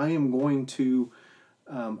mercy. I am going to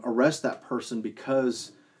arrest that person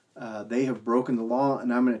because they have broken the law,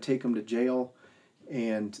 and I'm going to take them to jail,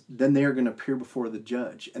 and then they are going to appear before the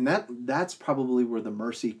judge. And that's probably where the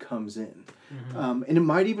mercy comes in. Mm-hmm. And it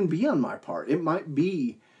might even be on my part. It might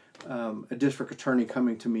be a district attorney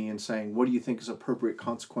coming to me and saying, what do you think is appropriate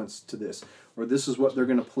consequence to this? Or this is what they're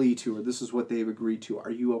going to plea to, or this is what they've agreed to.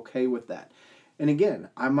 Are you okay with that? And again,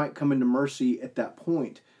 I might come into mercy at that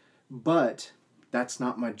point, but that's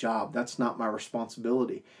not my job. That's not my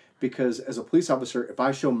responsibility. Because as a police officer, if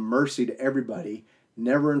I show mercy to everybody,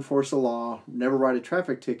 never enforce a law, never write a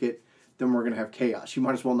traffic ticket, then we're going to have chaos. You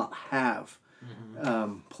might as well not have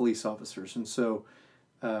police officers. And so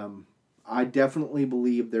I definitely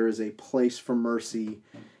believe there is a place for mercy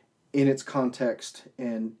in its context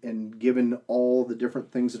and given all the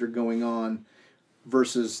different things that are going on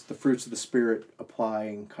versus the fruits of the Spirit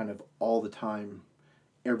applying kind of all the time,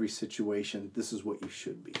 every situation. This is what you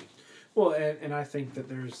should be. Well, and I think that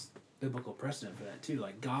there's biblical precedent for that too.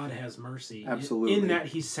 Like, God has mercy. Absolutely. In that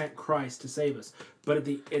He sent Christ to save us. But at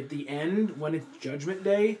the end, when it's Judgment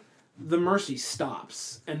Day, the mercy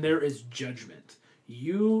stops and there is judgment.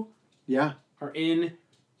 You are in,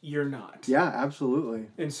 you're not. Yeah, absolutely.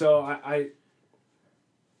 And so I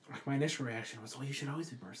my initial reaction was, well, you should always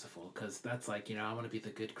be merciful, because that's like, I want to be the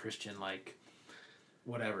good Christian, like,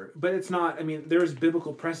 whatever. But it's not, I mean, there's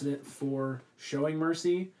biblical precedent for showing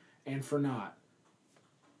mercy and for not.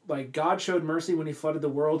 Like, God showed mercy when he flooded the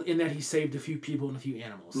world in that he saved a few people and a few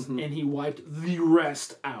animals. Mm-hmm. And he wiped the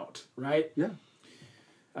rest out, right? Yeah.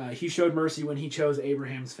 He showed mercy when he chose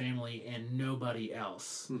Abraham's family and nobody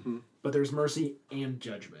else. Mm-hmm. But there's mercy and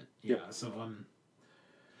judgment. Yeah, Yep. so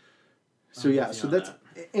so that's,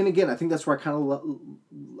 and again, I think that's where I kind of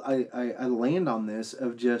I land on this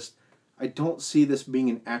of just, I don't see this being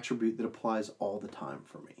an attribute that applies all the time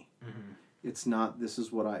for me. Mm-hmm. It's not, this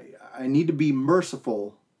is what I need to be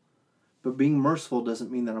merciful, but being merciful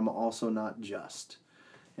doesn't mean that I'm also not just.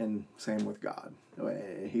 And same with God.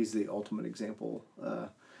 He's the ultimate example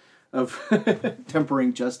of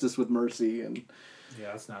tempering justice with mercy. And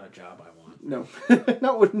yeah, that's not a job I want.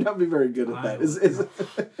 No, would not be very good at that.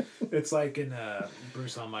 It's like in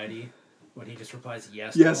Bruce Almighty when he just replies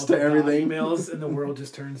yes to everything. emails, and the world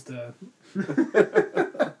just turns to.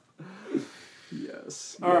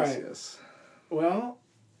 Yes. All yes, right. Yes. Well,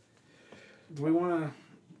 do we want to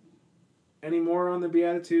any more on the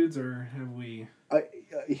Beatitudes, or have we?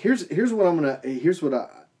 Here's what I'm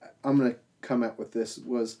gonna come at with this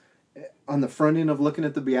was on the front end of looking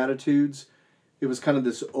at the Beatitudes. It was kind of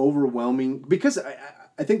this overwhelming, because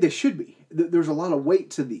I think they should be. There's a lot of weight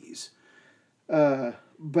to these,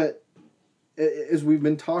 but as we've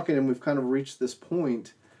been talking and we've kind of reached this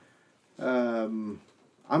point, I'm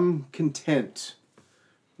content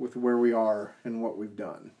with where we are and what we've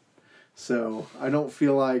done. So I don't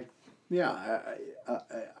feel like, I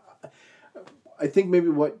think maybe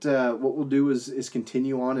what we'll do is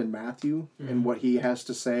continue on in Matthew and what he has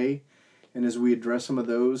to say. And as we address some of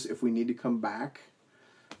those, if we need to come back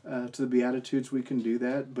to the Beatitudes, we can do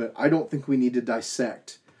that. But I don't think we need to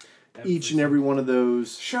dissect each and every one of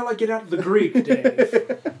those. Shall I get out of the Greek,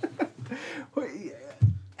 Dave?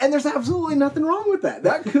 And there's absolutely nothing wrong with that.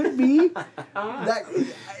 That could be that,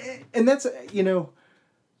 and that's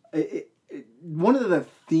one of the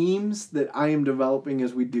themes that I am developing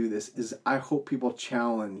as we do this is I hope people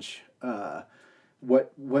challenge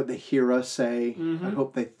what they hear us say. Mm-hmm. I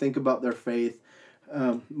hope they think about their faith.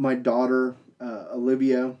 My daughter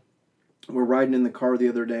Olivia, we're riding in the car the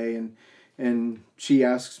other day, and she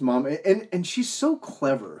asks Mom, and she's so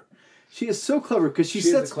clever. She is so clever because she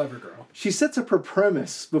sets a clever girl. She sets up her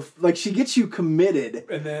premise, like she gets you committed,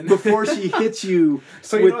 and then before she hits you.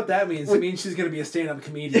 So you know what that means? It means she's going to be a stand-up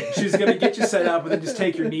comedian. She's going to get you set up and then just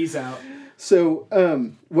take your knees out. So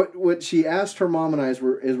what she asked her mom and I as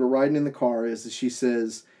we're riding in the car is she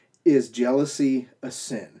says, "Is jealousy a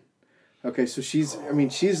sin?" Okay, so she's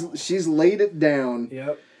laid it down.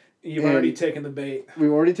 Yep. You've already taken the bait.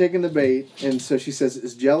 We've already taken the bait, and so she says,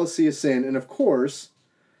 "Is jealousy a sin?" And of course,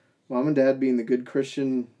 Mom and Dad, being the good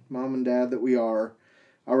Christian mom and dad that we are,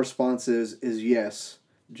 our response is yes,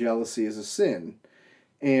 jealousy is a sin.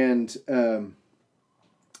 And then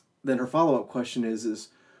her follow-up question is,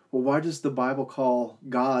 well, why does the Bible call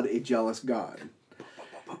God a jealous God?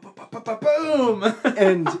 Boom!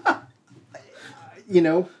 And,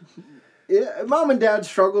 Mom and Dad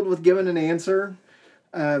struggled with giving an answer.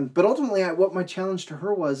 But ultimately, what my challenge to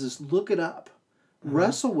her is look it up. Mm-hmm.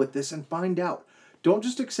 Wrestle with this and find out. Don't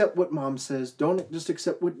just accept what Mom says. Don't just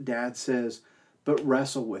accept what Dad says, but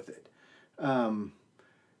wrestle with it. I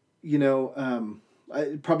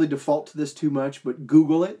probably default to this too much, but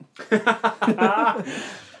Google it.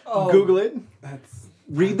 Google it.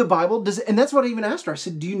 Read the Bible. And that's what I even asked her. I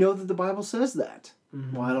said, "Do you know that the Bible says that?"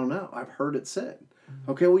 Mm-hmm. "Well, I don't know. I've heard it said."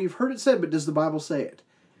 Mm-hmm. "Okay, well, you've heard it said, but does the Bible say it?"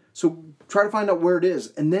 So try to find out where it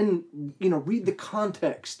is, and then read the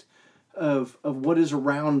context of what is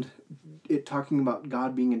around it, talking about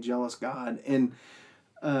God being a jealous God, and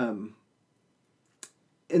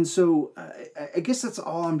so I guess that's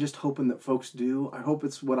all I'm just hoping that folks do. I hope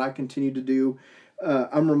it's what I continue to do.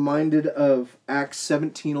 I'm reminded of Acts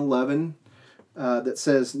 17:11 that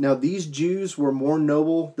says, "Now these Jews were more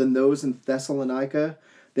noble than those in Thessalonica.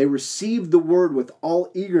 They received the word with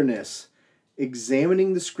all eagerness,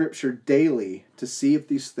 examining the scripture daily to see if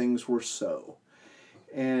these things were so."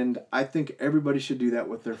 And I think everybody should do that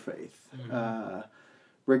with their faith. Mm-hmm.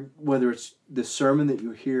 Whether it's the sermon that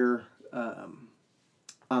you hear on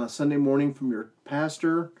a Sunday morning from your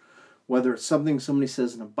pastor, whether it's something somebody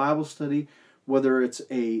says in a Bible study, whether it's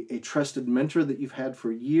a trusted mentor that you've had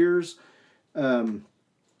for years,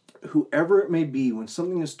 whoever it may be, when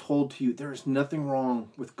something is told to you, there is nothing wrong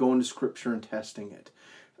with going to Scripture and testing it.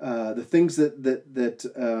 The things that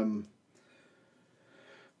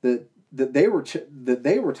that they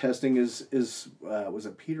were testing is was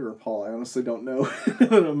it Peter or Paul? I honestly don't know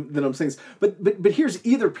that I'm saying this. But here's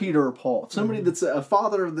either Peter or Paul, somebody that's a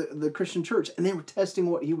father of the Christian church, and they were testing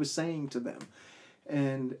what he was saying to them.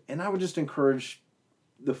 And I would just encourage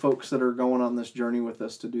the folks that are going on this journey with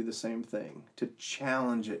us to do the same thing, to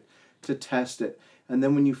challenge it, to test it. And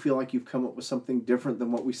then when you feel like you've come up with something different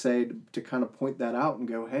than what we say, to kind of point that out and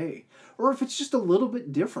go, hey, or if it's just a little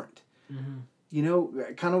bit different. Mm-hmm. You know,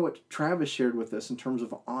 kind of what Travis shared with us in terms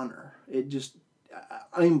of honor.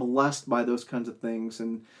 I'm blessed by those kinds of things,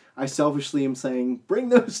 and I selfishly am saying, bring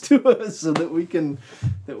those to us so that we can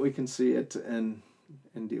see it and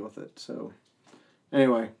deal with it. So,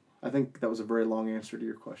 anyway, I think that was a very long answer to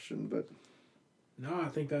your question, but no, I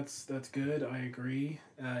think that's good. I agree.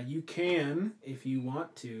 You can, if you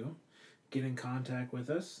want to, get in contact with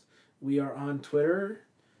us. We are on Twitter.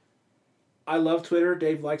 I love Twitter.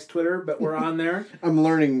 Dave likes Twitter, but we're on there. I'm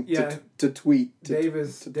learning to tweet. Dave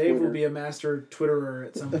will be a master Twitterer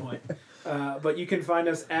at some point. But you can find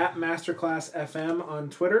us at Masterclass FM on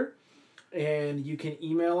Twitter, and you can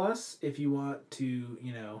email us if you want to.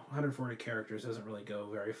 140 characters doesn't really go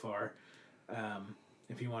very far.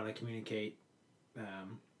 If you want to communicate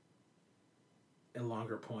a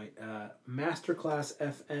longer point,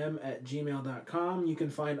 masterclassfm@gmail.com. You can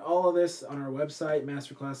find all of this on our website,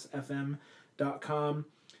 masterclassfm.com.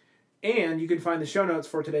 And you can find the show notes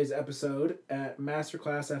for today's episode at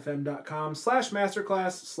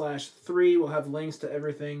masterclassfm.com/masterclass/3. We'll have links to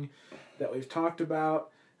everything that we've talked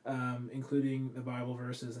about, including the Bible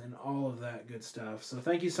verses and all of that good stuff. So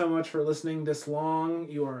thank you so much for listening this long.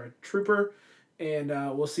 You are a trooper. And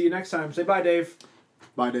we'll see you next time. Say bye, Dave.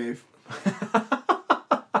 Bye, Dave.